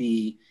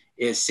society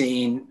is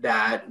saying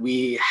that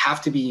we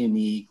have to be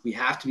unique, we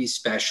have to be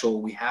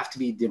special, we have to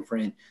be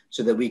different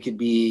so that we could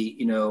be,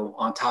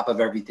 on top of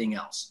everything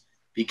else.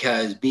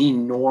 Because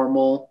being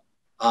normal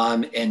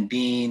and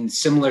being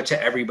similar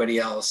to everybody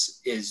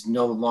else is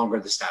no longer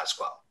the status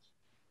quo.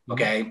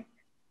 Okay.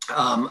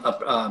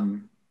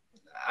 I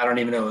don't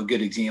even know a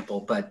good example,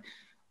 but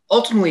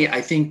ultimately,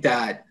 I think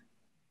that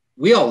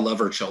we all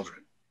love our children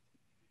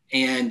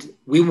and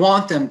we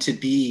want them to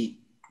be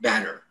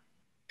better.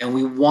 And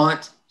we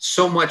want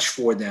so much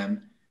for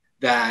them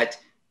that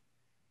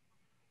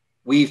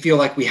we feel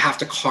like we have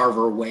to carve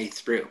our way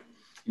through.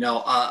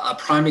 A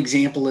prime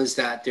example is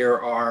that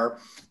there are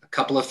a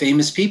couple of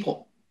famous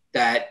people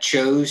that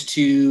chose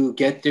to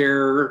get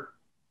their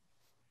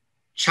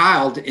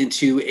child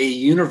into a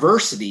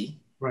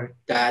university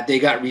that they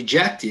got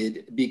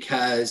rejected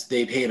because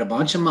they paid a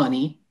bunch of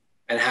money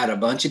and had a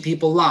bunch of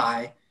people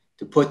lie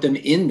to put them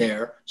in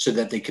there so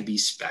that they could be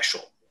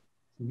special.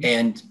 Mm-hmm.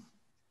 And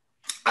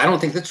I don't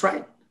think that's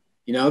right,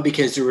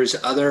 because there was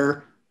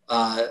other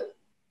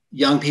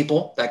young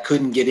people that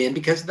couldn't get in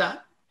because of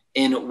that.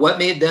 And what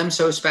made them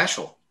so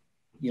special?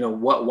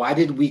 Why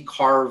did we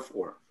carve,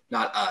 or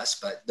not us,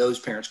 but those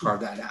parents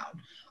carved that out?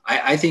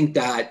 I think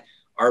that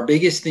our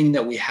biggest thing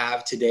that we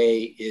have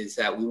today is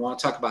that we want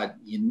to talk about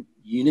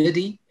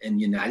unity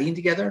and uniting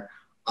together.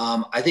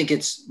 I think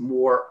it's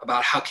more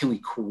about how can we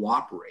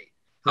cooperate?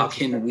 How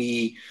can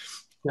we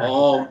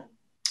all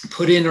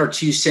put in our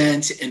 2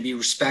 cents and be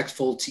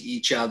respectful to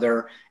each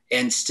other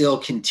and still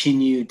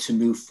continue to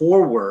move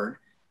forward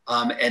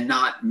and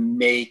not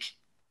make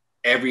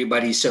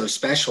everybody so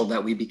special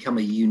that we become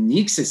a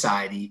unique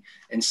society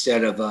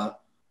instead of a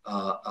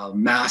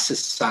mass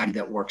society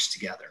that works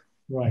together.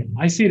 Right.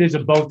 I see it as a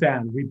both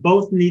and. We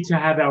both need to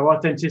have our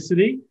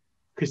authenticity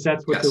because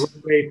that's what the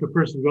way for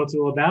personal growth is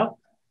all about.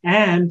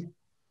 And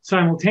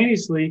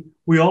simultaneously,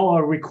 we all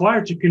are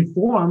required to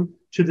conform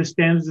to the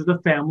standards of the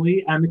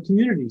family and the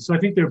community. So I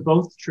think they're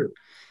both true.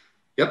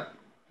 Yep.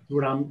 That's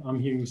what I'm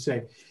hearing you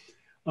say.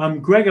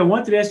 Greg, I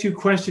wanted to ask you a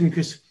question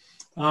because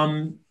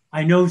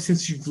I know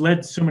since you've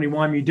led so many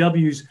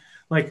YMUWs,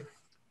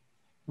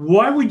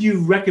 why would you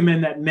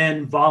recommend that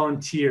men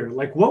volunteer?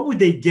 What would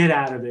they get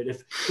out of it?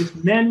 If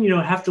men,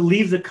 have to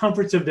leave the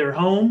comforts of their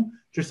home,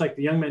 just like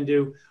the young men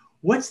do,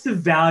 what's the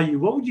value?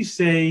 What would you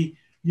say,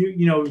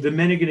 the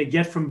men are going to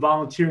get from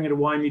volunteering at a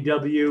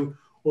YMUW,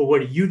 or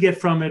what do you get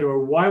from it? Or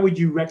why would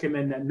you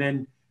recommend that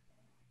men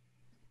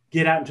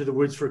get out into the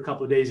woods for a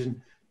couple of days and,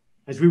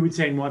 as we would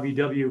say in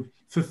YMUW,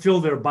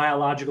 fulfill their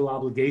biological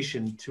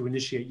obligation to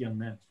initiate young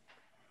men?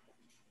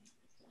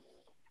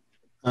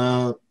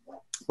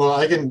 Well,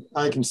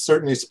 I can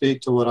certainly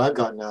speak to what I've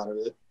gotten out of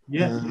it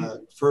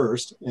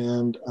first.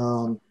 And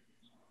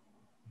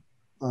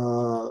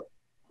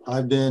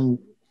I've been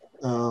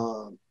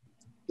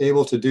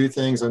able to do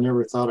things I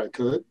never thought I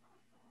could.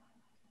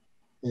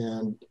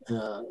 And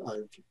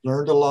I've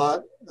learned a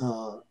lot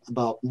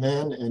about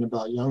men and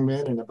about young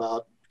men and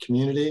about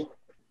community,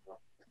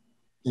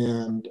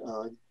 and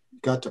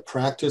got to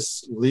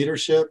practice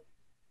leadership,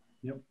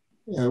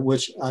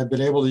 which I've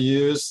been able to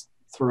use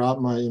throughout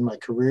in my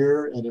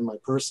career and in my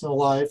personal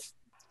life,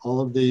 all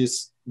of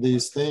these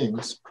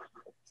things.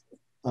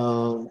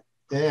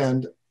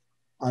 And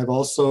I've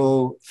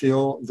also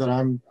feel that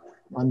I'm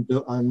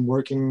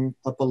working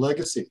up a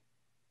legacy.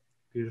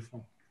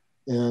 Beautiful.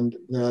 And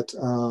that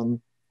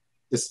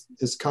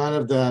it's kind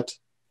of that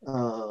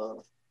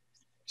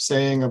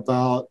saying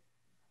about,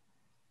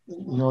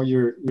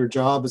 your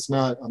job is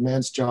not, a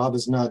man's job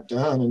is not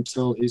done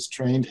until he's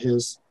trained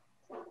his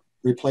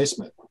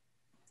replacement.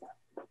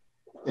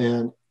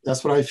 And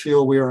that's what I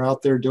feel we are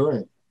out there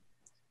doing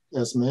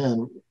as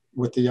men.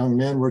 With the young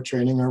men, we're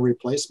training our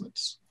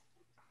replacements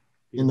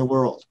in the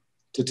world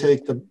to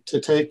take the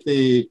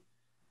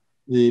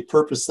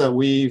purpose that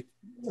we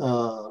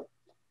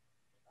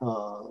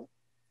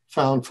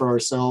found for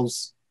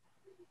ourselves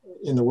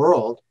in the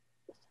world,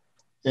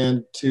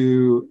 and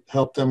to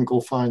help them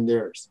go find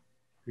theirs.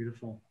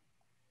 Beautiful.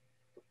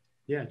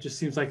 Yeah, it just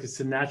seems like it's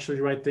the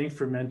naturally right thing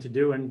for men to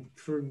do, and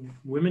for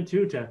women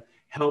too, to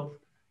help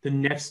the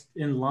next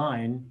in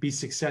line be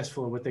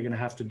successful at what they're going to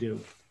have to do.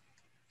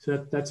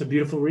 So that's a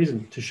beautiful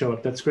reason to show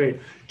up. That's great.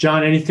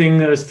 John, anything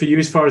for you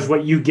as far as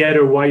what you get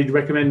or why you'd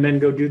recommend men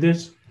go do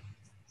this?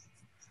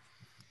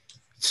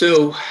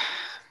 So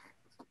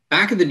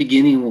back at the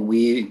beginning when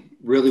we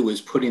really was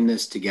putting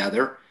this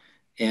together,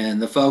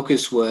 And the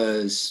focus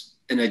was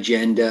an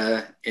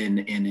agenda and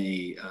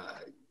a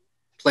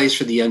place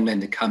for the young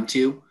men to come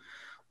to.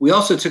 We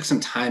also took some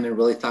time and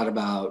really thought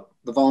about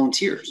the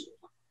volunteers.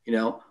 You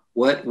know,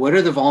 what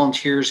are the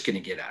volunteers going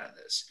to get out of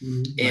this?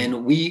 Mm-hmm.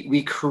 And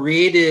we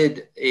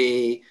created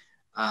a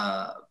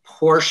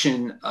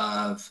portion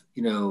of,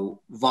 you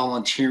know,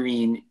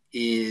 volunteering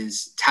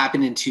is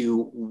tapping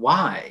into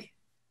why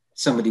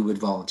somebody would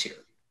volunteer.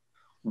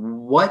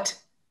 What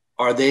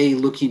are they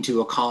looking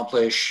to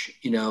accomplish,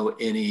 you know,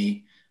 in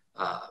a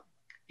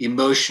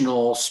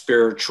emotional,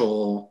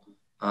 spiritual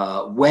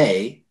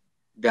way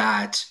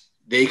that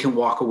they can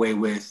walk away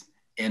with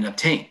and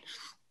obtain?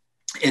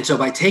 And so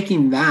by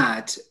taking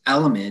that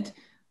element,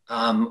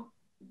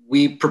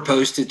 we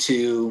proposed it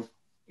to,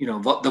 you know,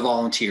 the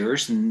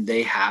volunteers, and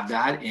they have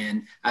that.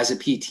 And as a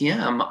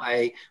PTM,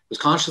 I was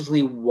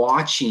constantly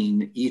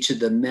watching each of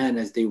the men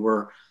as they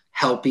were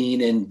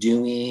helping and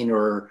doing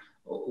or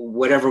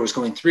whatever was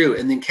going through,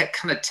 and then kept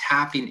kind of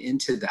tapping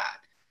into that.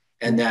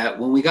 And that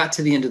when we got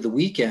to the end of the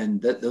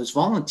weekend, that those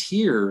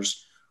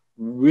volunteers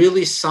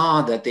really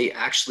saw that they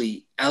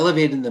actually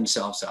elevated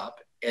themselves up,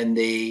 and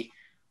they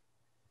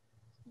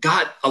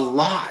got a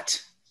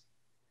lot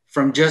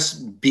from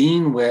just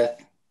being with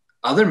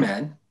other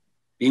men,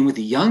 being with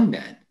the young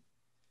men,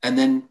 and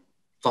then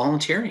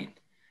volunteering.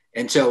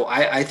 And so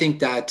I think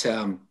that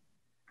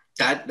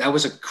that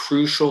was a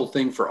crucial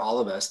thing for all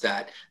of us,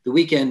 that the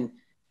weekend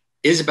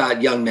is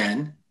about young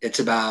men. It's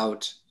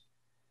about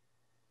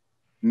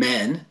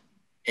men,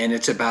 and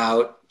it's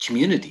about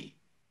community.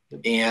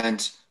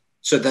 And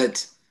so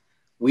that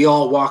we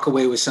all walk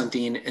away with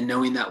something, and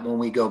knowing that when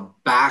we go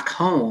back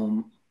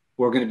home,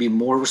 we're going to be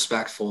more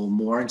respectful,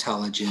 more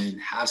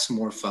intelligent, have some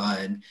more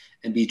fun,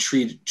 and be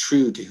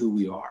true to who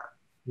we are.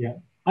 Yeah.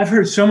 I've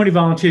heard so many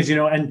volunteers, you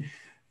know, and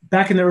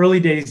back in the early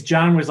days,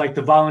 John was like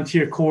the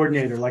volunteer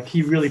coordinator. Like,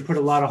 he really put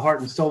a lot of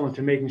heart and soul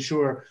into making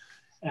sure,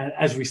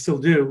 as we still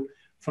do,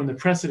 from the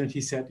precedent,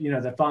 he said, you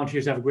know, that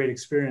volunteers have a great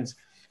experience.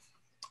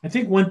 I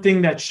think one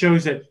thing that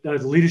shows that the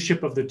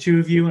leadership of the two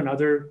of you and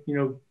other, you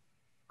know,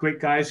 great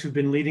guys who've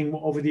been leading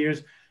over the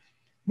years,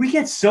 we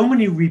get so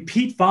many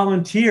repeat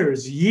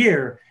volunteers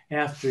year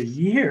after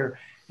year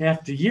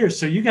after year.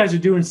 So you guys are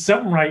doing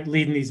something right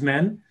leading these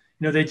men.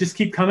 You know, they just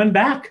keep coming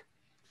back.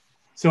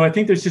 So I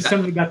think there's just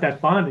something about that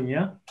bonding.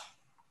 Yeah.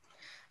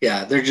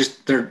 Yeah.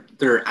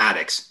 They're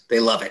addicts. They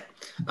love it.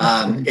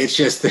 It's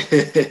just,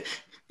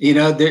 you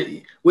know,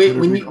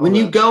 when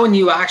you go and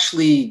you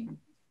actually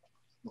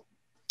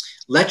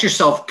let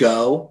yourself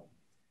go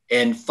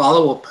and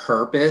follow a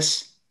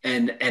purpose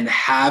and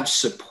have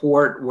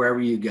support wherever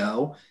you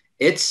go,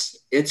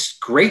 it's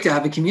great to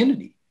have a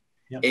community.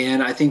 Yep.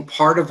 And I think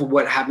part of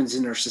what happens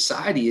in our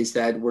society is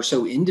that we're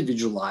so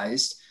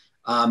individualized,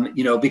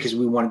 you know, because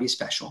we want to be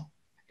special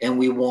and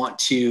we want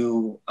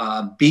to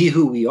be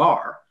who we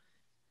are.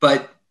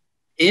 But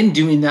in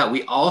doing that,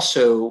 we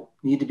also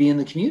need to be in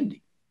the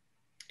community.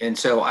 And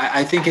so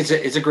I think it's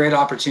a great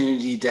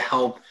opportunity to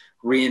help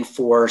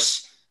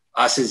reinforce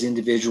us as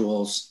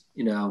individuals,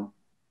 you know,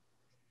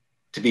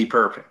 to be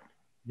perfect.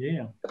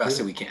 Yeah. The best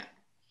that we can.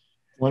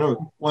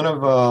 One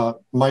of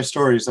my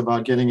stories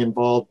about getting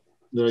involved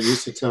that I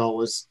used to tell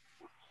was,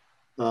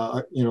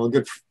 you know, a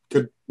good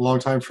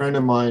longtime friend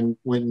of mine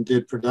went and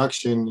did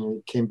production,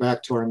 and came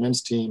back to our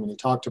men's team, and he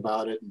talked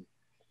about it. And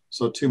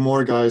so two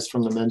more guys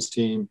from the men's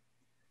team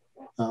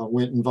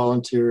went and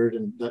volunteered,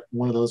 and that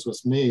one of those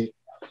was me.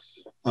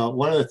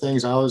 One of the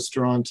things I was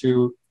drawn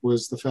to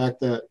was the fact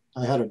that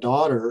I had a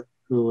daughter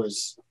who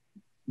was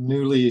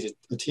newly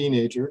a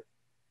teenager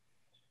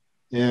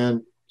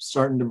and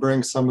starting to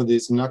bring some of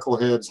these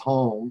knuckleheads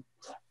home,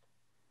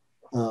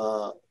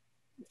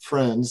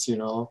 friends, you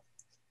know,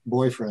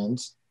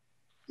 boyfriends.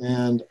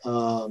 And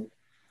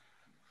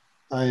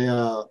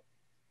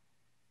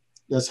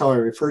that's how I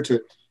refer to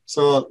it.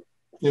 So,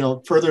 you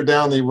know, further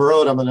down the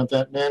road, I'm an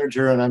event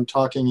manager, and I'm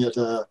talking at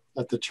the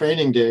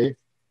training day.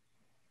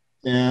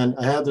 And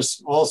I had this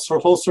whole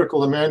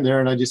circle of men there,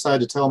 and I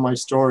decided to tell my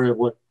story of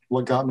what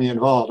got me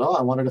involved. Oh,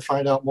 I wanted to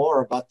find out more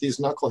about these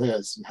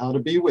knuckleheads and how to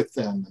be with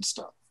them and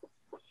stuff.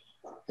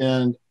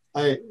 And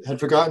I had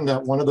forgotten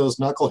that one of those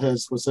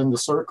knuckleheads was in the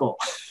circle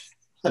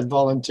and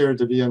volunteered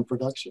to be in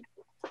production.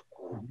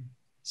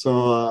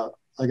 So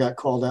I got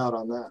called out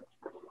on that.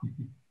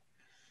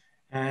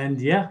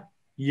 And yeah,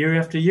 year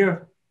after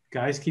year,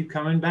 guys keep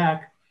coming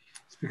back.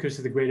 It's because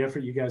of the great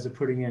effort you guys are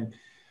putting in.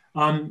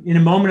 In a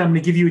moment, I'm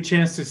going to give you a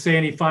chance to say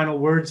any final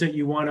words that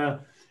you want to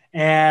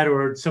add,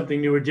 or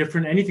something new or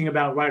different, anything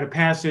about rite of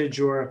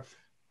passage or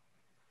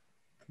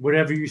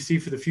whatever you see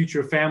for the future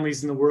of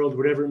families in the world,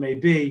 whatever it may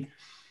be.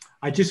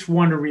 I just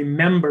want to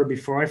remember,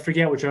 before I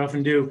forget, which I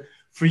often do,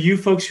 for you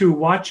folks who are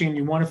watching and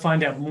you want to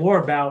find out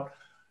more about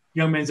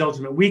Young Men's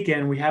Ultimate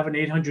Weekend, we have an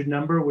 800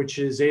 number, which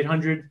is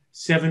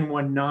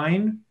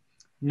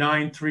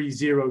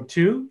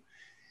 800-719-9302.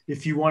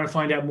 If you want to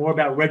find out more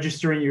about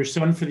registering your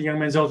son for the Young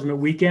Men's Ultimate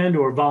Weekend,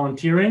 or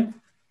volunteering,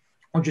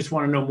 or just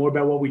want to know more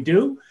about what we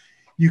do,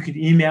 you can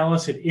email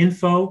us at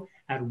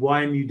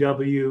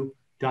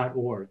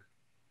info@ymuw.org.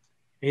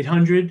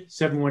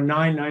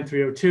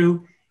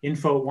 800-719-9302,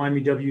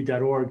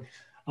 info@ymuw.org.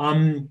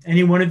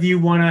 Any one of you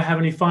want to have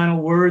any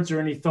final words or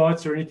any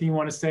thoughts or anything you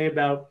want to say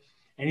about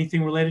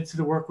anything related to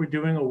the work we're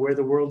doing or where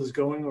the world is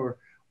going or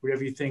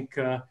whatever you think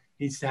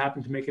needs to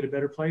happen to make it a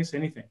better place?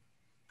 Anything?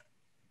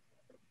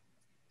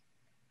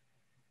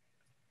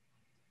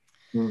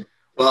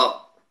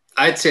 Well,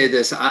 I'd say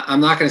this.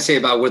 I'm not going to say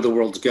about where the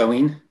world's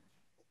going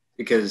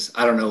because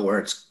I don't know where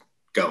it's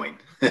going.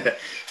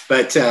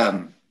 But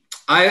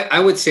I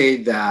would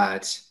say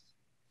that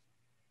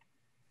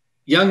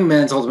Young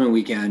Men's Ultimate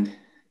Weekend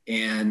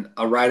and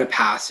a rite of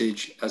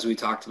passage, as we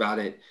talked about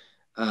it,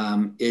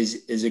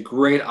 is a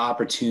great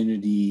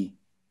opportunity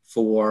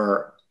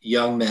for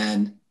young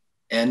men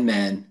and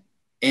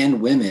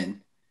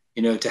women,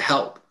 to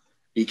help,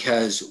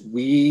 because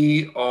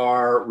we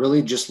are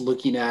really just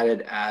looking at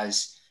it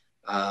as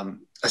a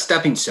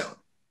stepping stone,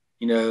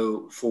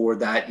 for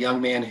that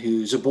young man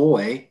who's a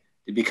boy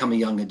to become a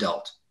young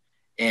adult.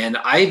 And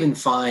I even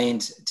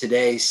find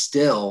today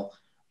still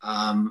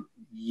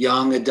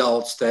young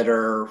adults that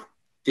are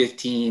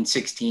 15,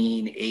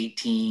 16,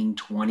 18,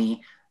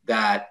 20,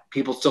 that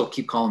people still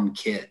keep calling them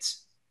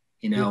kids,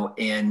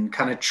 and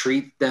kind of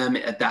treat them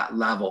at that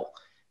level.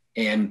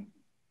 And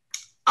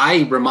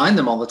I remind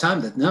them all the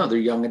time that no, they're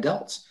young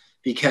adults,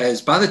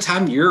 because by the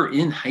time you're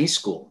in high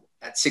school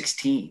at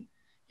 16,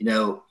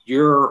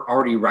 you're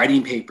already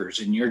writing papers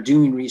and you're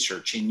doing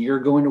research and you're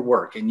going to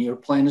work and you're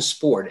playing a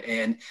sport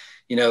and,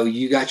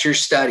 you got your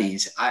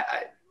studies.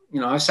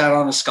 I've sat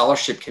on a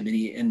scholarship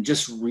committee and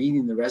just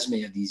reading the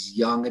resume of these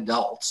young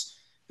adults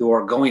who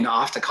are going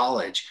off to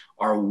college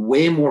are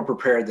way more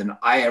prepared than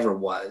I ever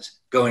was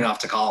going off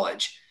to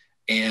college.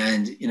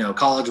 And,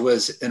 college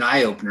was an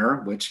eye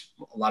opener, which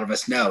a lot of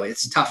us know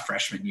it's tough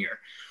freshman year.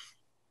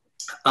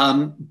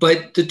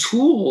 But the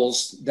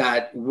tools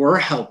that we're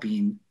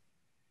helping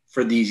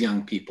for these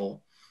young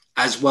people,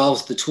 as well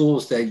as the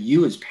tools that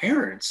you as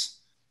parents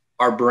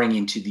are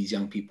bringing to these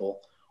young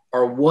people,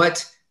 are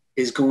what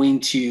is going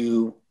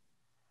to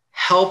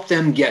help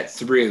them get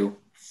through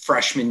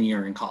freshman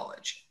year in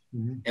college.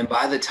 Mm-hmm. And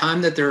by the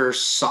time that they're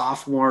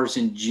sophomores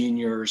and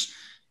juniors,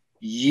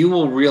 you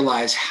will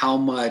realize how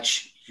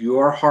much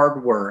your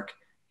hard work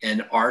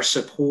and our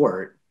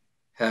support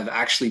have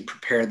actually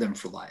prepared them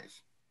for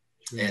life.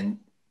 Sure. And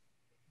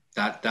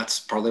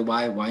that's probably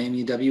why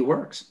YMUW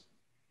works.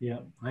 Yeah,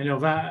 I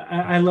know.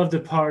 I love the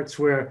parts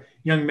where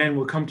young men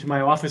will come to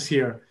my office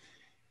here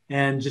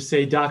and just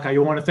say, Doc, I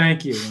want to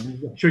thank you.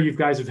 And I'm sure you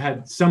guys have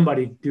had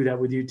somebody do that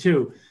with you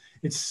too.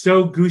 It's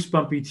so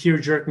goosebumpy,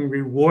 tear-jerking,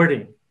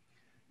 rewarding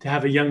to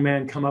have a young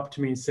man come up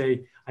to me and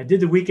say, I did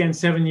the weekend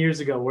 7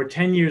 years ago or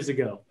 10 years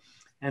ago,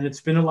 and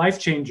it's been a life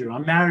changer.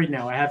 I'm married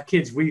now. I have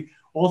kids.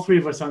 All three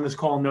of us on this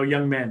call know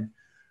young men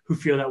who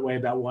feel that way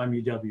about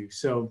YMUW.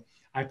 So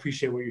I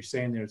appreciate what you're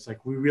saying there. It's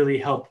like we really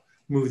help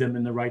move them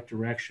in the right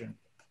direction.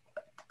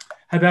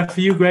 How about for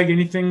you, Greg?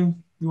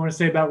 Anything you want to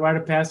say about rite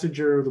of passage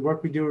or the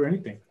work we do or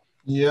anything?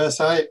 Yes,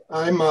 I've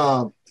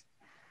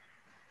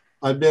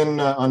been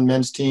on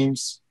men's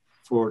teams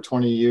for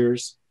 20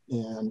 years,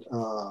 and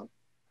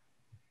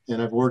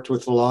I've worked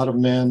with a lot of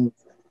men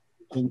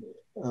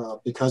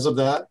because of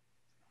that,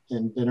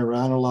 and been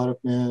around a lot of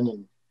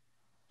men,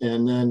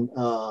 and then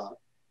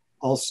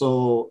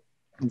also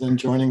then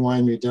joining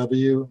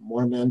YMUW,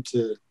 more men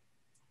to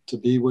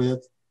be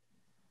with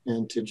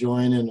and to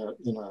join in a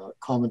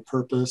common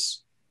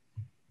purpose.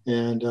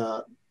 And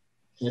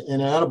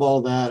out of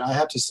all that, I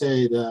have to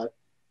say that,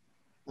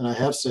 and I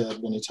have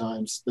said many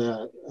times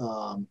that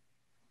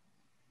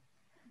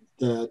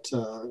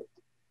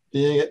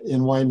being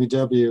in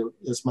YMUW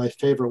is my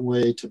favorite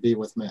way to be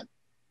with men.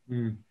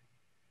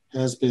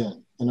 Has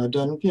been. And I've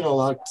done,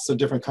 lots of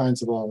different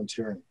kinds of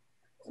volunteering,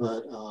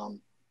 but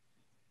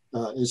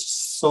it's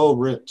so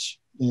rich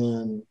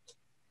in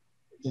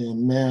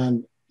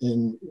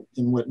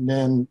what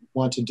men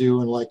want to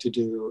do and like to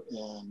do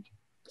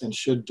and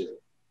should do.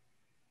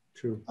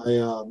 True.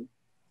 I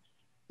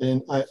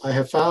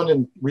have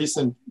found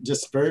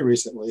just very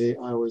recently,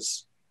 I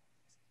was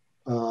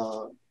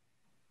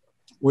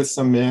with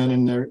some men,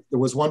 and there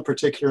was one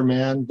particular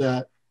man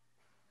that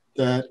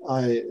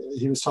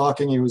he was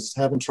talking, he was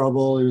having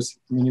trouble, he was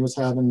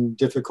having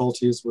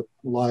difficulties with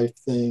life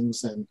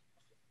things, and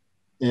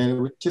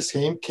it just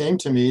came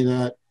to me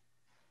that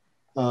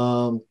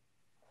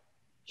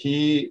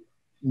he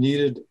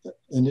needed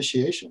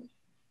initiation,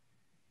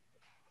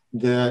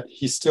 that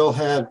he still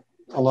had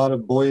a lot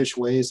of boyish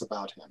ways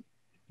about him,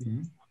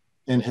 mm-hmm.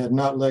 and had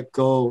not let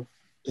go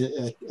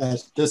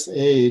at this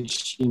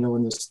age,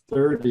 in his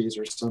 30s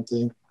or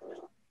something,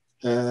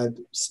 had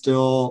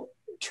still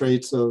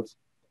traits of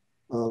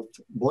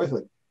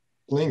boyhood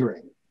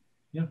lingering.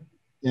 Yeah.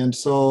 And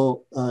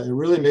so it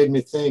really made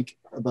me think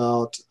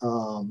about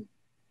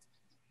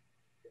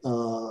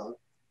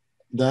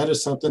that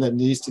is something that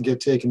needs to get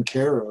taken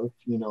care of,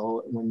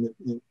 when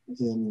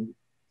in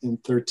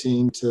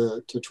 13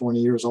 to 20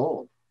 years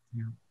old,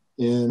 yeah.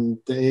 in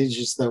the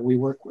ages that we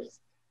work with.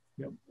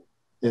 Yep.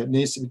 It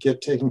needs to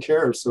get taken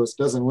care of so it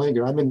doesn't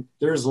linger.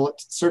 There's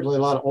certainly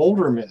a lot of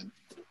older men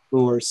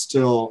who are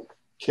still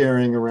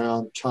carrying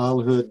around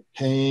childhood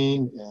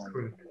pain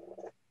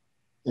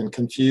and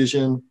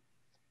confusion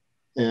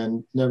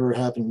and never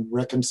having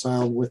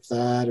reconciled with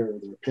that or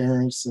their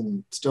parents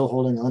and still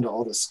holding on to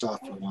all this stuff,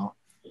 you know.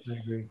 I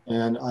agree.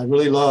 And I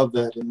really love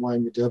that in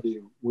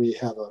YMUW we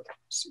have a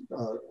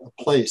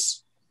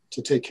place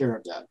to take care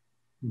of that.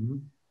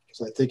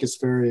 Because I think it's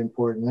very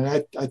important.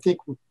 And I think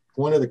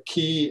one of the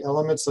key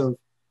elements of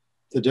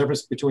the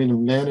difference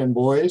between men and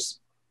boys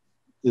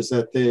is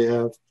that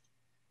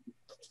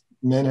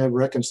men have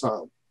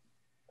reconciled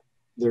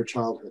their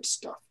childhood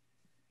stuff.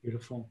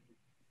 Beautiful.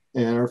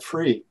 And are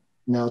free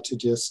now to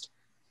just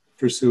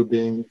pursue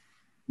being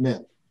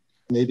men,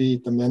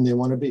 maybe the men they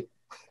want to be.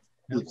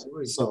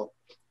 Absolutely. So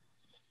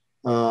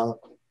I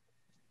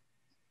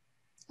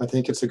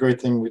think it's a great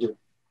thing we do.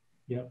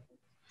 Yeah.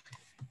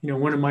 You know,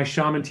 one of my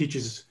shaman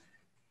teachers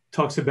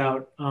talks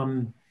about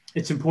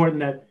it's important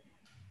that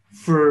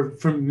for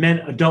men,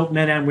 adult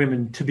men and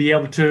women, to be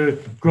able to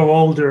grow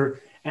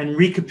older and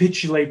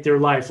recapitulate their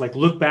life, like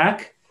look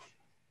back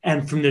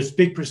and from this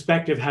big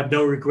perspective have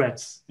no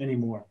regrets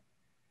anymore,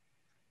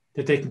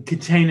 that they can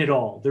contain it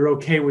all. They're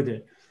okay with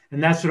it.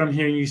 And that's what I'm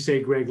hearing you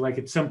say, Greg. Like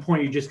at some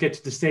point you just get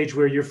to the stage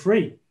where you're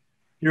free.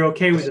 You're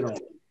okay with it all,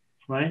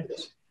 right?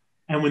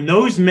 And when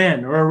those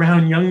men are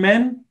around young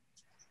men,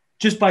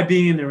 just by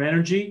being in their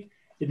energy,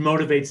 it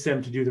motivates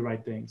them to do the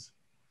right things.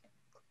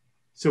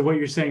 So what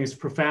you're saying is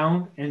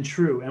profound and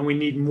true. And we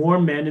need more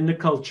men in the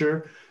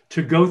culture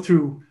to go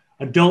through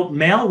adult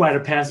male rite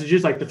of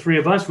passages, like the three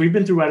of us. We've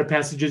been through rite of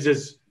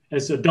passages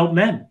as adult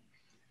men.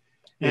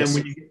 And Yes.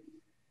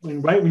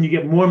 when you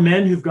get more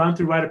men who've gone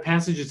through rite of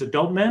passage as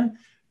adult men,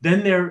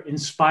 then they're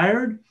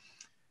inspired,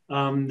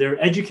 they're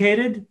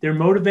educated, they're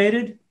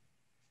motivated,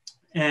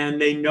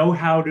 and they know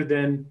how to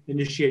then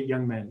initiate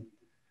young men.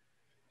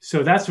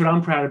 So that's what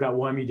I'm proud about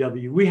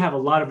YMUW. We have a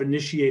lot of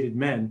initiated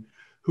men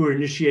who are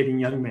initiating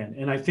young men.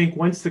 And I think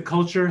once the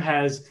culture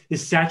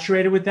is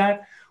saturated with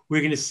that,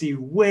 we're going to see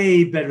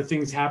way better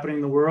things happening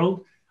in the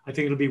world. I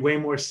think it'll be way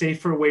more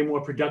safer, way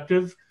more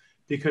productive,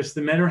 because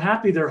the men are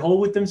happy. They're whole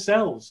with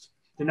themselves.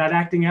 They're not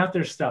acting out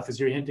their stuff, as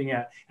you're hinting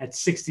at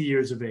 60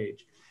 years of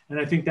age. And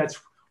I think that's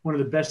one of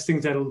the best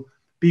things that'll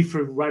be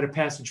for rite of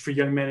passage for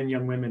young men and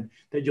young women,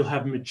 that you'll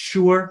have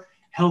mature,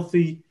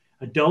 healthy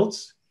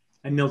adults,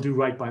 and they'll do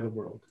right by the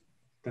world.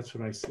 That's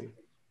what I see.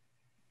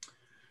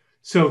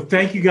 So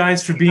thank you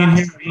guys for being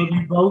here. I love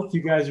you both.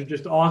 You guys are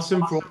just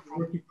awesome for all the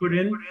work you put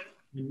in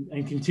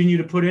and continue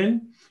to put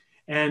in.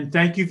 And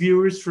thank you,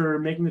 viewers, for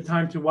making the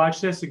time to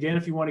watch this. Again,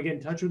 if you want to get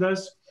in touch with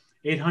us,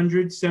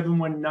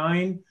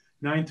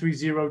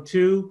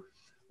 800-719-9302,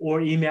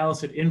 or email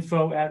us at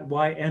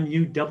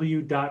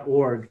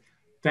info@ymuw.org.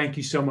 Thank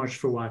you so much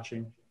for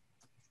watching.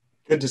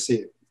 Good to see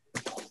you.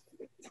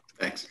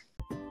 Thanks.